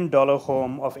billion-dollar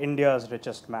home of India's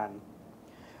richest man.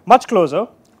 Much closer,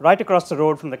 right across the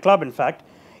road from the club, in fact,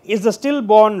 is the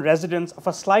stillborn residence of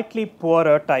a slightly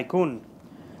poorer tycoon,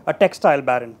 a textile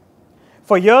baron.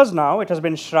 For years now, it has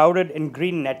been shrouded in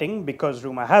green netting because,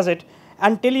 rumor has it,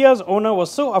 Antilia's owner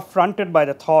was so affronted by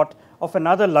the thought of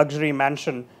another luxury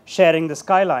mansion sharing the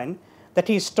skyline that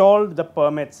he stalled the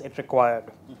permits it required.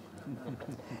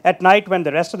 At night, when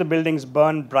the rest of the buildings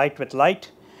burn bright with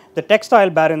light, the textile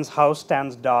baron's house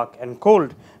stands dark and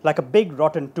cold, like a big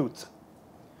rotten tooth.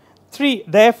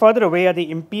 There further away are the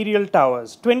Imperial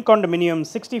Towers, twin condominiums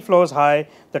 60 floors high,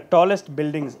 the tallest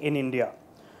buildings in India.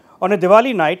 On a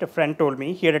Diwali night, a friend told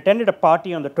me he had attended a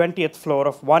party on the 20th floor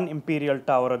of one Imperial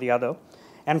Tower or the other,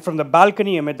 and from the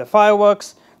balcony amid the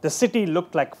fireworks, the city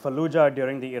looked like Fallujah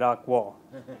during the Iraq War.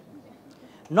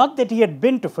 Not that he had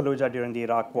been to Fallujah during the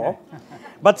Iraq War,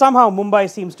 but somehow Mumbai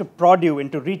seems to prod you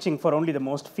into reaching for only the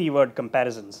most fevered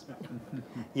comparisons.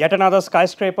 Yet another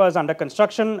skyscraper is under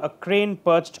construction, a crane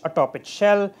perched atop its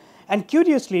shell, and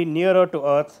curiously nearer to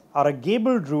earth are a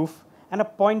gabled roof and a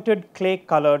pointed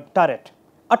clay-colored turret.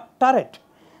 A turret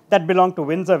that belonged to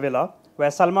Windsor Villa,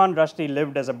 where Salman Rushdie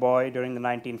lived as a boy during the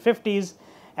 1950s,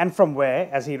 and from where,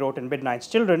 as he wrote in Midnight's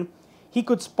Children, he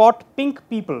could spot pink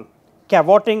people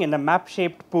cavorting in the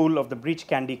map-shaped pool of the Breach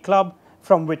Candy Club,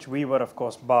 from which we were, of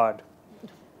course, barred.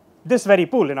 This very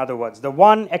pool, in other words, the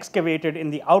one excavated in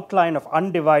the outline of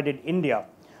undivided India,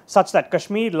 such that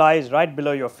Kashmir lies right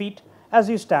below your feet as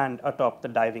you stand atop the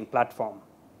diving platform.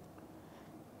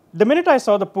 The minute I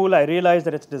saw the pool, I realized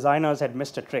that its designers had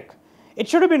missed a trick. It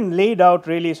should have been laid out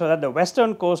really so that the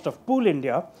western coast of Pool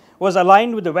India was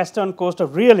aligned with the western coast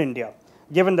of real India,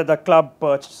 given that the club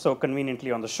perched so conveniently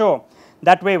on the shore.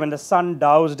 That way, when the sun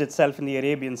doused itself in the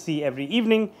Arabian Sea every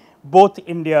evening, both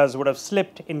Indias would have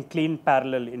slipped in clean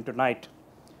parallel into night.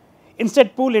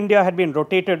 Instead, Pool India had been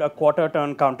rotated a quarter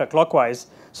turn counterclockwise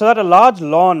so that a large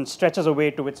lawn stretches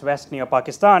away to its west near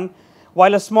Pakistan,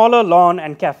 while a smaller lawn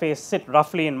and cafes sit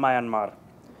roughly in Myanmar.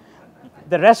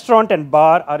 The restaurant and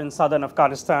bar are in southern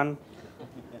Afghanistan.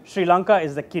 Sri Lanka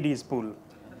is the kiddies' pool.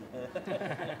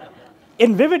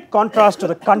 In vivid contrast to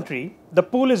the country, the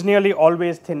pool is nearly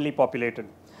always thinly populated.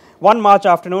 One March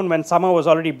afternoon, when summer was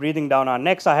already breathing down our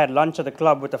necks, I had lunch at the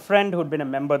club with a friend who'd been a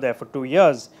member there for 2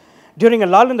 years. During a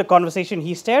lull in the conversation,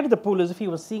 he stared at the pool as if he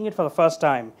was seeing it for the first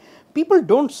time. People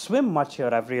don't swim much here,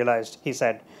 I've realized, he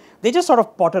said. They just sort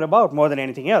of potter about more than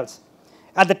anything else.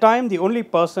 At the time, the only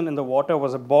person in the water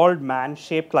was a bald man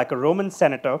shaped like a Roman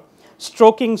senator,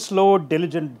 stroking slow,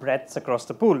 diligent breaths across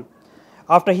the pool.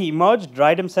 After he emerged,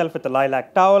 dried himself with a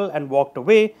lilac towel, and walked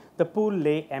away, the pool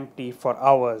lay empty for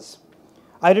hours.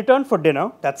 I returned for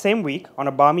dinner that same week on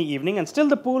a balmy evening, and still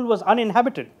the pool was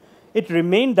uninhabited. It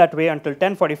remained that way until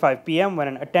 10:45 p.m. when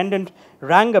an attendant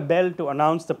rang a bell to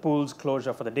announce the pool's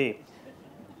closure for the day.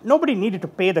 Nobody needed to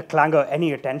pay the clangor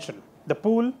any attention. The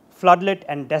pool, floodlit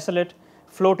and desolate,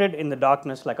 floated in the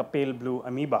darkness like a pale blue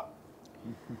amoeba.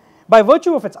 By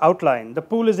virtue of its outline, the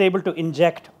pool is able to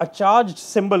inject a charged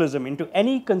symbolism into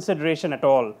any consideration at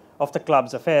all of the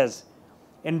club's affairs.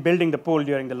 In building the pool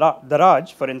during the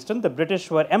Raj, for instance, the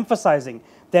British were emphasizing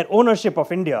their ownership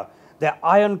of India, their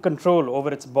iron control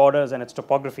over its borders and its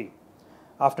topography.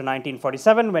 After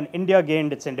 1947, when India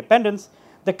gained its independence,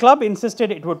 the club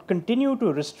insisted it would continue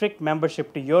to restrict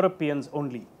membership to Europeans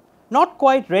only, not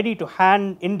quite ready to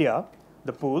hand India,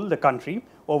 the pool, the country,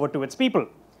 over to its people.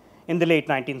 In the late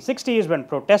 1960s, when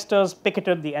protesters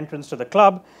picketed the entrance to the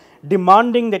club,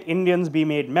 demanding that Indians be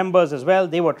made members as well,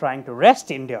 they were trying to wrest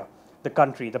India, the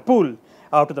country, the pool,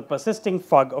 out of the persisting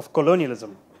fog of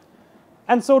colonialism.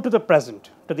 And so to the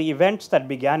present, to the events that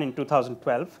began in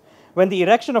 2012, when the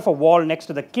erection of a wall next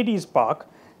to the kiddies' park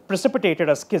precipitated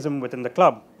a schism within the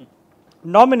club.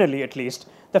 Nominally, at least,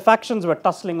 the factions were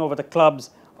tussling over the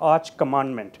club's arch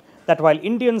commandment that while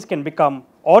Indians can become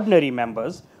ordinary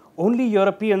members, only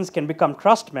Europeans can become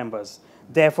trust members,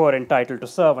 therefore entitled to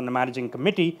serve on the managing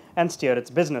committee and steer its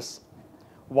business.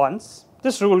 Once,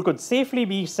 this rule could safely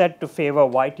be said to favor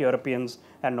white Europeans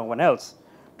and no one else.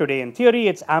 Today, in theory,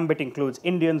 its ambit includes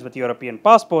Indians with European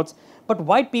passports, but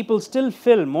white people still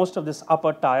fill most of this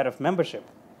upper tier of membership.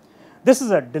 This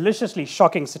is a deliciously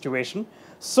shocking situation,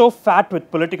 so fat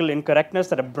with political incorrectness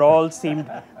that a brawl seemed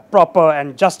proper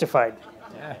and justified.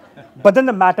 But then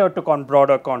the matter took on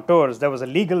broader contours. There was a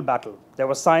legal battle. There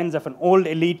were signs of an old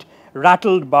elite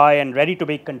rattled by and ready to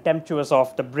be contemptuous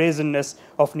of the brazenness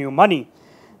of new money.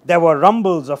 There were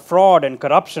rumbles of fraud and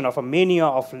corruption, of a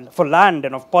mania for land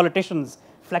and of politicians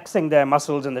flexing their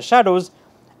muscles in the shadows,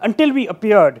 until we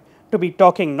appeared to be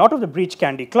talking not of the Breach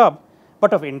Candy Club,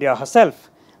 but of India herself,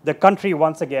 the country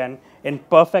once again in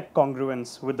perfect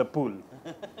congruence with the pool.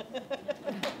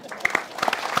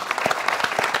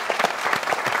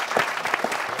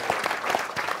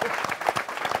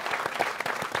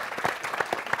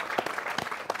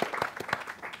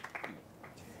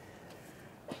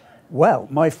 Well,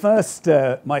 my first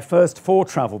 4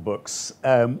 travel books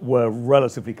were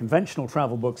relatively conventional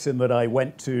travel books in that I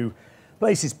went to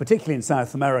places, particularly in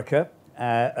South America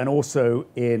and also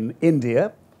in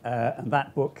India. And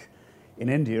that book in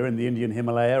India, in the Indian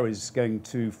Himalaya, is going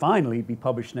to finally be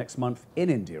published next month in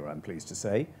India, I'm pleased to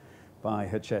say, by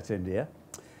Hachette India.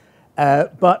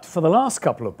 But for the last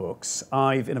couple of books,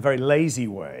 I've, in a very lazy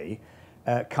way,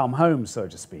 come home, so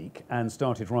to speak, and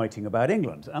started writing about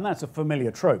England. And that's a familiar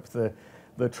trope,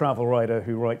 the travel writer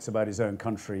who writes about his own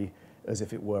country as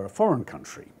if it were a foreign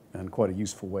country, and quite a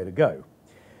useful way to go.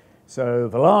 So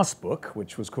the last book,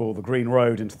 which was called The Green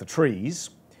Road into the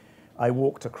Trees, I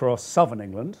walked across southern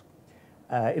England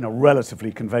in a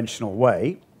relatively conventional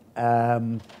way.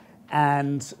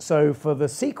 And so for the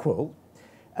sequel,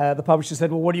 the publisher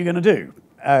said, well, what are you going to do?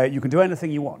 You can do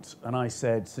anything you want. And I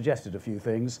suggested a few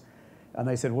things. And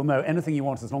they said, well, no, anything you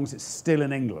want as long as it's still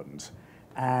in England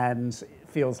and it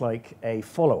feels like a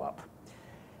follow-up.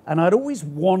 And I'd always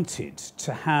wanted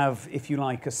to have, if you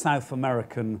like, a South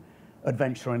American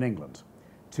adventure in England,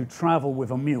 to travel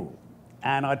with a mule.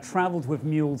 And I'd traveled with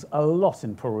mules a lot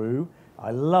in Peru.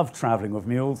 I loved traveling with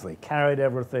mules. They carried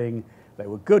everything. They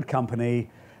were good company.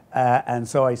 And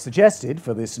so I suggested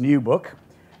for this new book,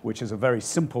 which is a very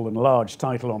simple and large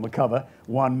title on the cover,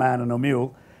 One Man and a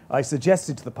Mule, I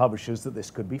suggested to the publishers that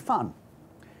this could be fun.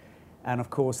 And of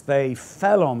course, they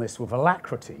fell on this with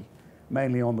alacrity,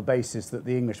 mainly on the basis that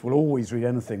the English will always read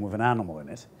anything with an animal in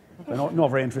it. They're not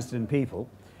very interested in people.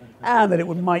 And that it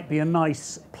might be a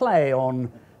nice play on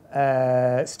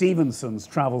Stevenson's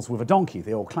Travels with a Donkey,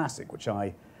 the old classic, which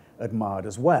I admired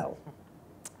as well.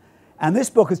 And this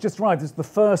book has just arrived. This is the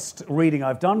first reading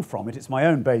I've done from it. It's my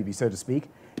own baby, so to speak.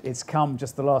 It's come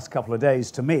just the last couple of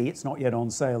days to me. It's not yet on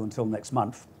sale until next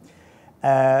month.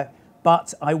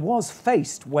 But I was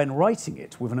faced, when writing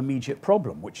it, with an immediate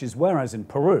problem, which is whereas in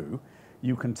Peru,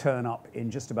 you can turn up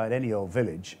in just about any old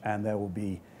village and there will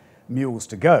be mules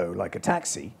to go, like a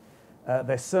taxi,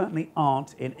 there certainly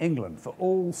aren't in England for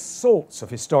all sorts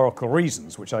of historical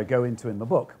reasons, which I go into in the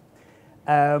book.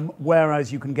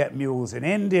 Whereas you can get mules in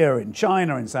India, in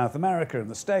China, in South America, in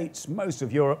the States, most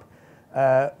of Europe,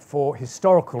 for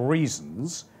historical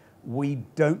reasons. We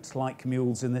don't like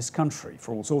mules in this country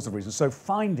for all sorts of reasons. So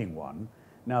finding one,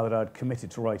 now that I'd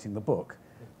committed to writing the book,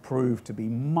 proved to be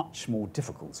much more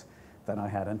difficult than I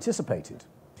had anticipated.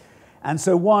 And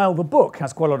so while the book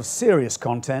has quite a lot of serious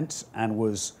content and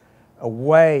was a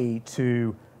way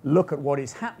to look at what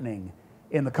is happening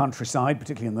in the countryside,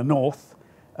 particularly in the north,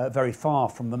 very far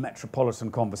from the metropolitan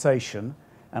conversation,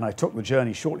 and I took the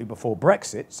journey shortly before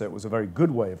Brexit, so it was a very good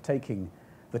way of taking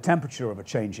the temperature of a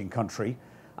changing country,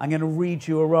 I'm going to read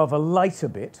you a rather lighter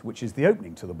bit, which is the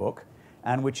opening to the book,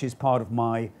 and which is part of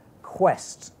my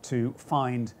quest to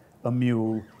find a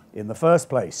mule in the first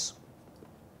place.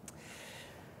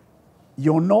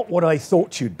 You're not what I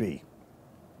thought you'd be.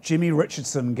 Jimmy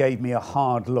Richardson gave me a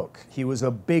hard look. He was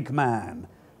a big man,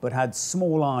 but had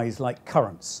small eyes like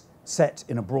currants, set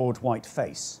in a broad white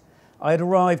face. I had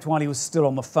arrived while he was still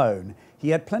on the phone. He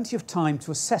had plenty of time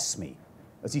to assess me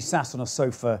as he sat on a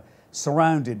sofa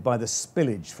surrounded by the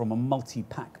spillage from a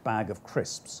multi-pack bag of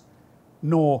crisps.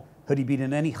 Nor had he been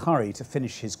in any hurry to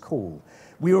finish his call.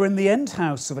 We were in the end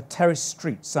house of a terraced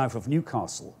street south of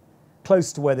Newcastle,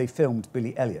 close to where they filmed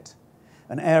Billy Elliot,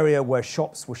 an area where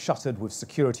shops were shuttered with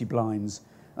security blinds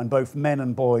and both men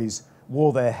and boys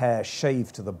wore their hair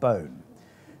shaved to the bone.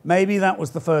 Maybe that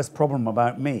was the first problem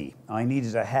about me. I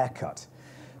needed a haircut.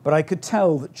 But I could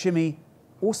tell that Jimmy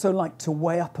also liked to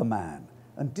weigh up a man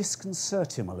and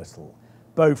disconcert him a little,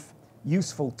 both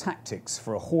useful tactics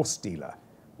for a horse dealer,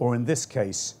 or in this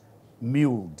case,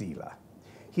 mule dealer.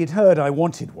 He had heard I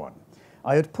wanted one.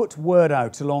 I had put word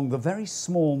out along the very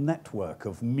small network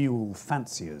of mule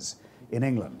fanciers in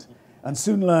England, and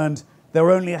soon learned there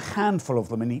were only a handful of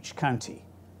them in each county.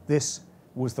 This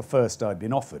was the first I'd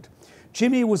been offered.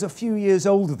 Jimmy was a few years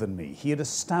older than me. He had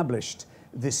established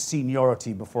this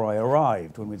seniority before I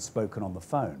arrived when we'd spoken on the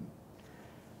phone.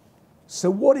 So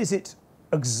what is it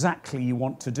exactly you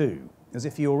want to do? As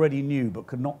if he already knew but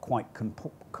could not quite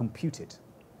compute it.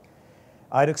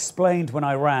 I'd explained when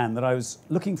I ran that I was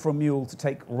looking for a mule to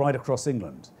take right across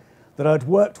England, that I'd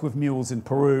worked with mules in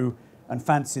Peru and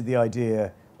fancied the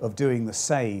idea of doing the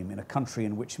same in a country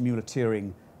in which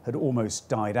muleteering had almost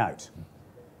died out,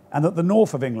 and that the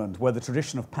north of England, where the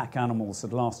tradition of pack animals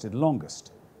had lasted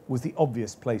longest, was the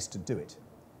obvious place to do it,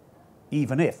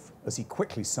 even if, as he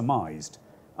quickly surmised,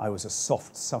 I was a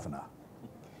soft southerner.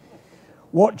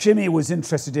 What Jimmy was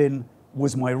interested in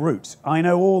was my route. I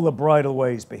know all the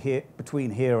bridleways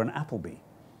between here and Appleby,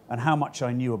 and how much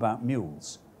I knew about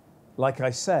mules. Like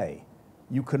I say,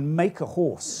 you can make a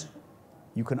horse,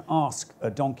 you can ask a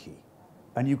donkey,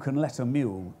 and you can let a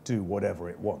mule do whatever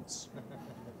it wants.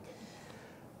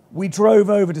 We drove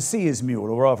over to see his mule,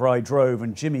 or rather I drove,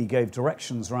 and Jimmy gave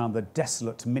directions around the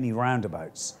desolate mini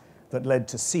roundabouts that led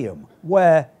to Seaham,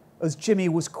 where, as Jimmy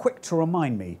was quick to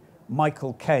remind me,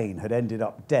 Michael Caine had ended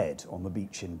up dead on the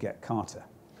beach in Get Carter.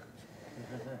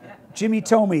 Jimmy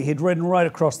told me he'd ridden right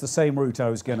across the same route I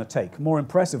was going to take. More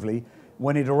impressively,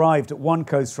 when he'd arrived at one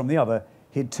coast from the other,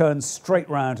 he'd turned straight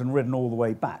round and ridden all the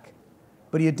way back.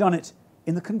 But he had done it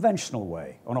in the conventional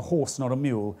way, on a horse, not a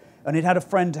mule, and he'd had a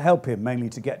friend to help him, mainly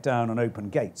to get down and open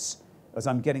gates, as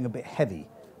I'm getting a bit heavy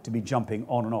to be jumping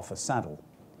on and off a saddle.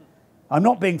 I'm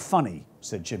not being funny,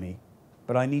 said Jimmy,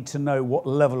 but I need to know what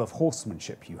level of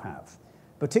horsemanship you have.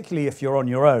 Particularly if you're on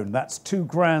your own, that's 2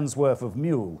 grand's worth of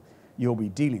mule you'll be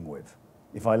dealing with,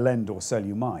 if I lend or sell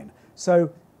you mine.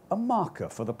 So a marker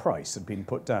for the price had been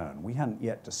put down. We hadn't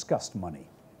yet discussed money.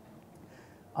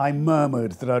 I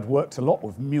murmured that I'd worked a lot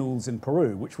with mules in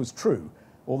Peru, which was true,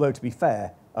 although to be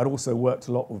fair, I'd also worked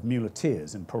a lot with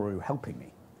muleteers in Peru helping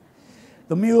me.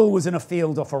 The mule was in a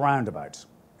field off a roundabout,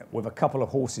 with a couple of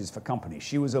horses for company.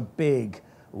 She was a big,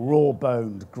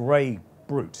 raw-boned, grey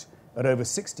brute at over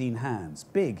 16 hands,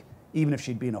 big even if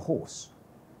she'd been a horse.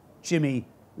 Jimmy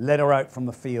led her out from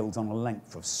the field on a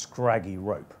length of scraggy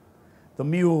rope. The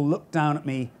mule looked down at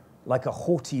me like a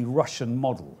haughty Russian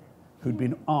model who'd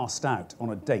been asked out on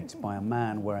a date by a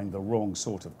man wearing the wrong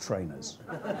sort of trainers.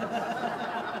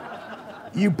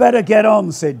 You better get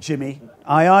on, said Jimmy.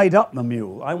 I eyed up the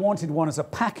mule. I wanted one as a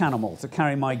pack animal to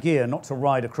carry my gear, not to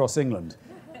ride across England.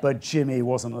 But Jimmy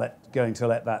wasn't going to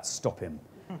let that stop him.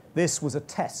 This was a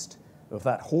test of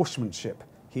that horsemanship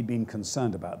he'd been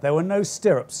concerned about. There were no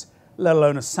stirrups, let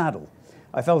alone a saddle.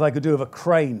 I felt I could do with a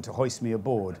crane to hoist me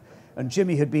aboard, and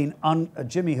Jimmy had been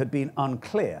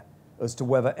unclear as to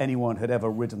whether anyone had ever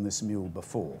ridden this mule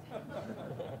before.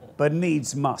 But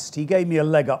needs must. He gave me a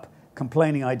leg up,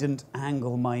 complaining I didn't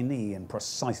angle my knee in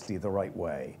precisely the right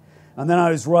way. And then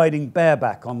I was riding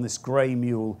bareback on this grey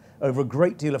mule over a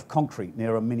great deal of concrete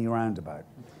near a mini roundabout.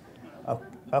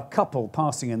 A couple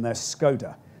passing in their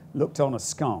Skoda looked on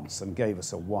askance and gave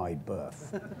us a wide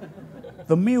berth.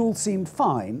 The mule seemed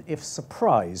fine, if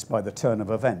surprised by the turn of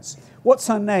events. "What's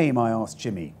her name?" I asked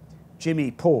Jimmy.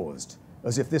 Jimmy paused,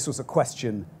 as if this was a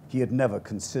question he had never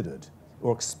considered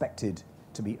or expected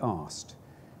to be asked.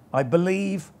 I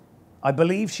believe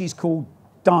she's called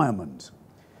Diamond.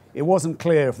 It wasn't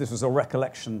clear if this was a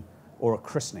recollection or a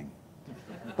christening.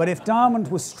 But if Diamond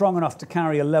was strong enough to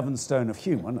carry 11 stone of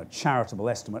human, a charitable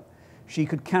estimate, she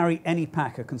could carry any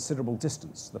pack a considerable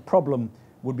distance. The problem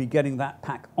would be getting that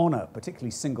pack on her,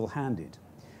 particularly single-handed.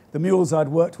 The mules I'd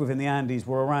worked with in the Andes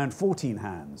were around 14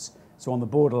 hands, so on the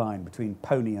borderline between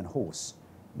pony and horse.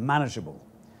 Manageable.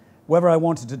 Whether I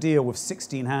wanted to deal with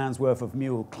 16 hands worth of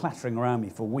mule clattering around me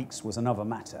for weeks was another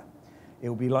matter. It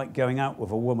would be like going out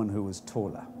with a woman who was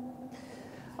taller.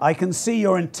 "I can see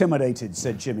you're intimidated,"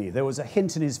 said Jimmy. There was a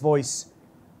hint in his voice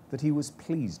that he was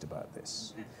pleased about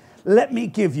this. "Let me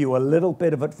give you a little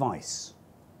bit of advice.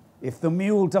 If the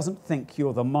mule doesn't think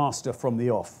you're the master from the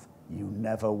off, you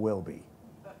never will be."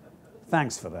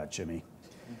 "Thanks for that, Jimmy.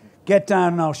 Get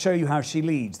down and I'll show you how she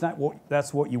leads.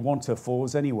 That's what you want her for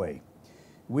anyway."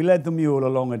 We led the mule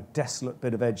along a desolate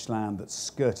bit of edgeland that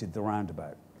skirted the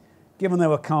roundabout. Given there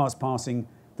were cars passing,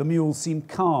 the mule seemed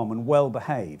calm and well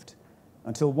behaved.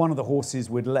 until one of the horses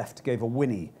we'd left gave a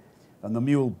whinny and the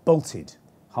mule bolted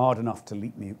hard enough to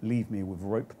leave me with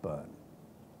rope burn.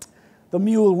 The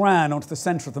mule ran onto the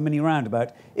centre of the mini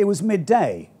roundabout. It was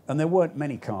midday and there weren't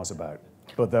many cars about,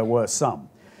 but there were some.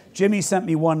 Jimmy sent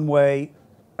me one way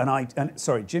and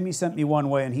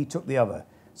he took the other.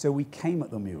 So we came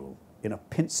at the mule in a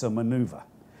pincer manoeuvre.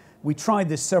 We tried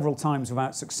this several times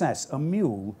without success. A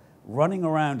mule running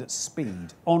around at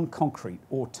speed on concrete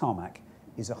or tarmac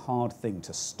is a hard thing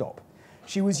to stop.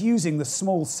 She was using the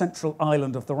small central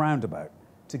island of the roundabout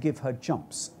to give her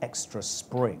jumps extra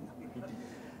spring.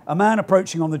 A man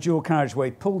approaching on the dual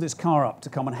carriageway pulled his car up to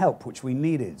come and help, which we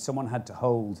needed. Someone had to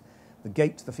hold the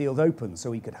gate to the field open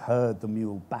so he could herd the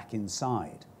mule back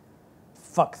inside.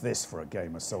 "Fuck this for a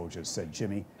game of soldiers," said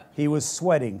Jimmy. He was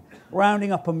sweating.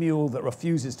 Rounding up a mule that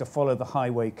refuses to follow the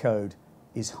highway code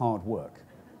is hard work.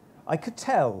 I could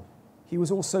tell he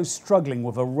was also struggling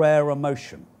with a rare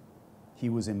emotion. He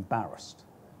was embarrassed.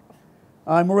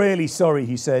 "I'm really sorry,"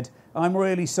 he said. "I'm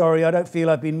really sorry. I don't feel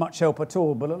I've been much help at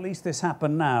all, but at least this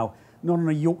happened now, not on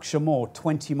a Yorkshire moor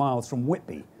 20 miles from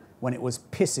Whitby when it was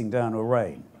pissing down with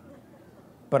rain."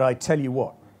 But I tell you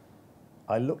what,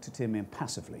 I looked at him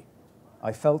impassively.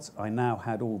 I felt I now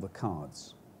had all the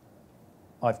cards.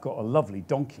 "I've got a lovely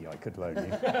donkey I could loan you."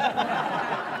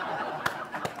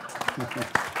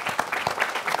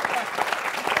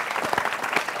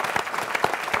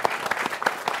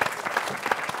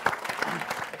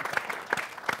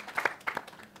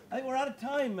 I think we're out of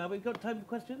time. Have we got time for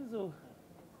questions? Or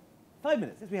 5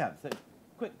 minutes? Yes, we have. So,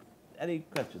 quick, any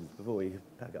questions before we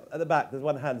pack up? At the back, there's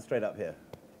one hand straight up here.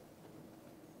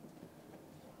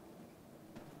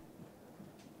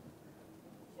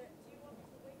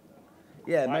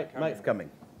 Yeah, Mike's coming.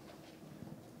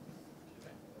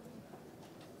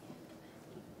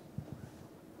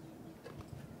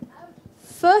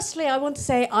 Firstly, I want to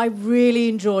say I really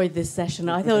enjoyed this session.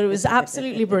 I thought it was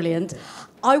absolutely brilliant.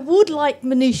 I would like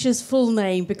Monisha's full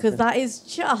name because that is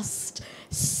just...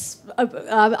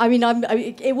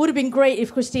 it would have been great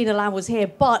if Christina Lamb was here,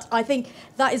 but I think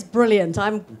that is brilliant.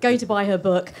 I'm going to buy her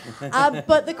book.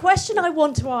 But the question I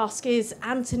want to ask is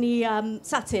Anthony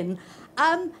Sattin.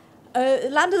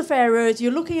 Land of the Pharaohs,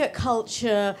 you're looking at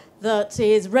culture that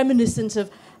is reminiscent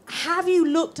of... Have you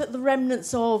looked at the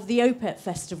remnants of the Opet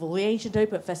Festival, the ancient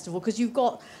Opet Festival? Because you've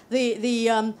got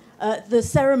the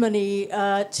ceremony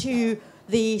to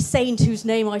the saint whose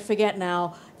name I forget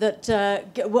now, that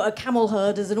camel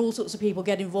herders and all sorts of people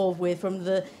get involved with, from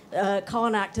the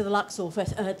Karnak to the Luxor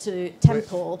to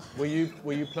temple. Were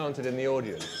you planted in the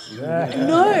audience?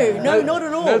 No, not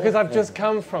at all. No, because I've just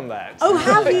come from that. Oh,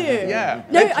 have you? Yeah.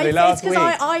 No, it's because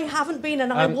I haven't been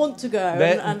and I want to go.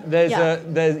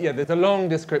 There's a long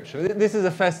description. This is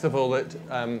a festival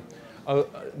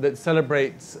that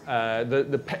celebrates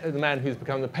the man who's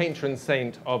become the patron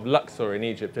saint of Luxor in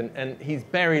Egypt, and he's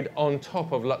buried on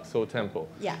top of Luxor Temple.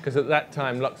 Yeah. Because at that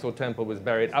time Luxor Temple was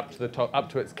buried up to the top, up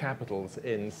to its capitals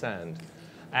in sand,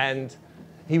 and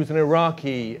he was an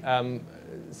Iraqi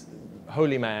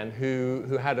holy man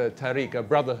who had a tariq, a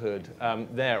brotherhood,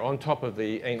 there on top of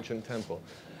the ancient temple,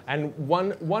 and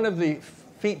one of the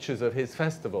features of his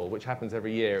festival, which happens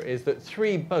every year, is that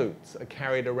 3 boats are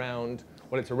carried around.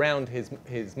 Well, it's around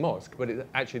his mosque, but it's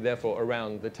actually therefore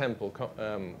around the temple,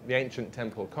 the ancient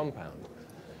temple compound.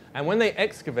 And when they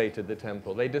excavated the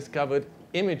temple, they discovered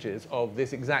images of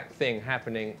this exact thing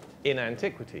happening in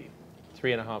antiquity,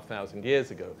 3,500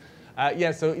 years ago.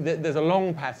 So there's a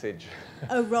long passage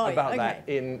about that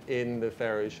in the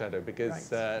Pharaoh's Shadow, because,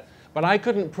 but I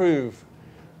couldn't prove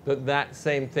that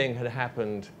same thing had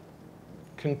happened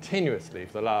continuously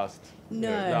for the last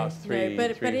three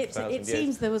but thousand it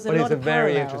seems there was a but lot it's of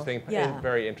very parallel. interesting. It's a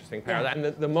very interesting parallel, and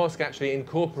the mosque actually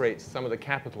incorporates some of the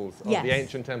capitals of the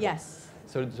ancient temple. Yes.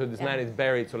 So this man is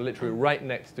buried sort of literally right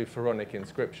next to pharaonic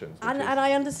inscriptions. And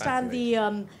I understand the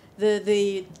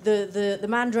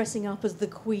man dressing up as the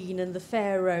queen and the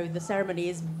pharaoh. The ceremony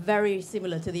is very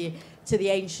similar to the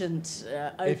ancient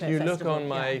If you look festival. on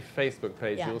my Facebook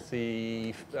page, you'll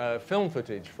see film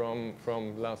footage from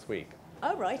last week.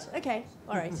 Oh right, okay,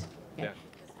 all right. Yeah.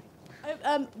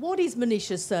 What is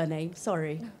Monisha's surname?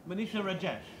 Sorry. Monisha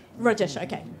Rajesh. Rajesh.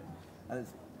 Okay. And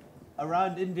it's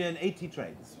around India in 80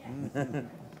 trains.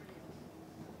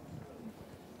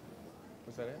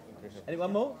 Was that it?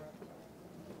 Anyone more?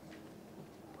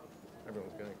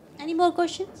 Everyone's going. Any more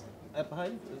questions?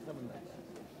 Behind? There's someone there.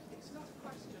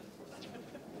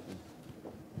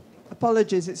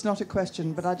 Apologies, it's not a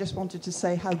question, but I just wanted to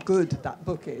say how good that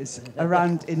book is,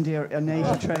 Around India and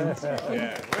 80 Trains.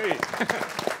 Yeah, great.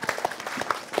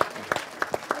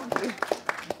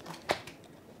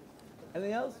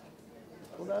 Anything else?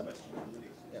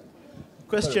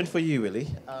 Question for you, Willie.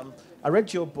 I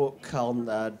read your book on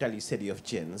Delhi City of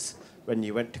Jinns. When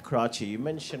you went to Karachi, you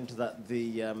mentioned that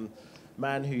the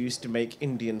man who used to make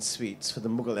Indian sweets for the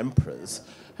Mughal emperors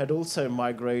had also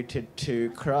migrated to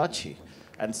Karachi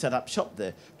and set up shop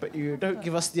there. But you don't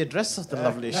give us the address of the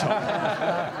lovely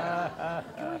shop.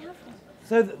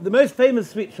 So the most famous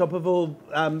sweet shop of all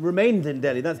remains in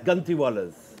Delhi. That's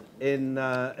Gantiwala's in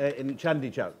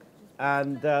Chandi Chowk.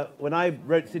 And when I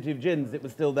wrote City of Jinns, it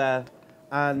was still there.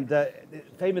 And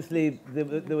famously,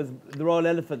 there was the royal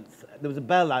elephants. There was a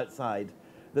bell outside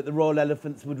that the royal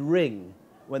elephants would ring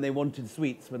when they wanted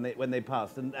sweets when they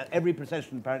passed. And every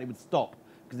procession apparently would stop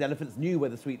because the elephants knew where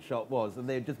the sweet shop was, and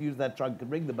they'd just use their trunk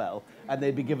and ring the bell, and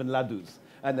they'd be given laddus,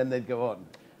 and then they'd go on.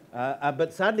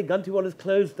 But sadly, Gantiwala's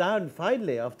closed down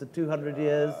finally after 200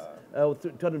 years,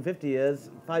 250 years,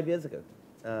 5 years ago.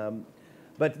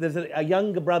 But there's a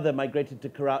younger brother migrated to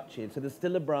Karachi, so there's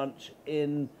still a branch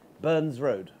in Burns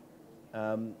Road.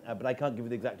 But I can't give you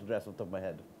the exact address off the top of my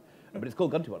head. But it's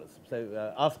called Gantiwala's,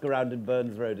 so ask around in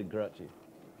Burns Road in Karachi.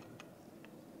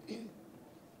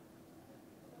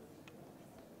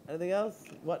 Anything else?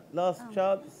 What, last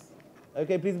chance?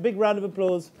 Okay, please, a big round of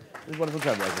applause for this wonderful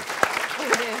trailblazer.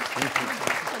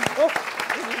 Oh,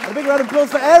 and a big round of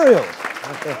applause for Ariel.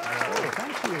 Oh,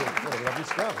 thank you. What a lovely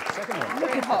scrub. Second one.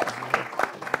 Very hot.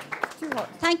 Too hot.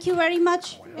 Thank you very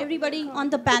much, everybody on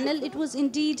the panel. It was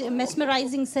indeed a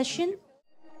mesmerizing session.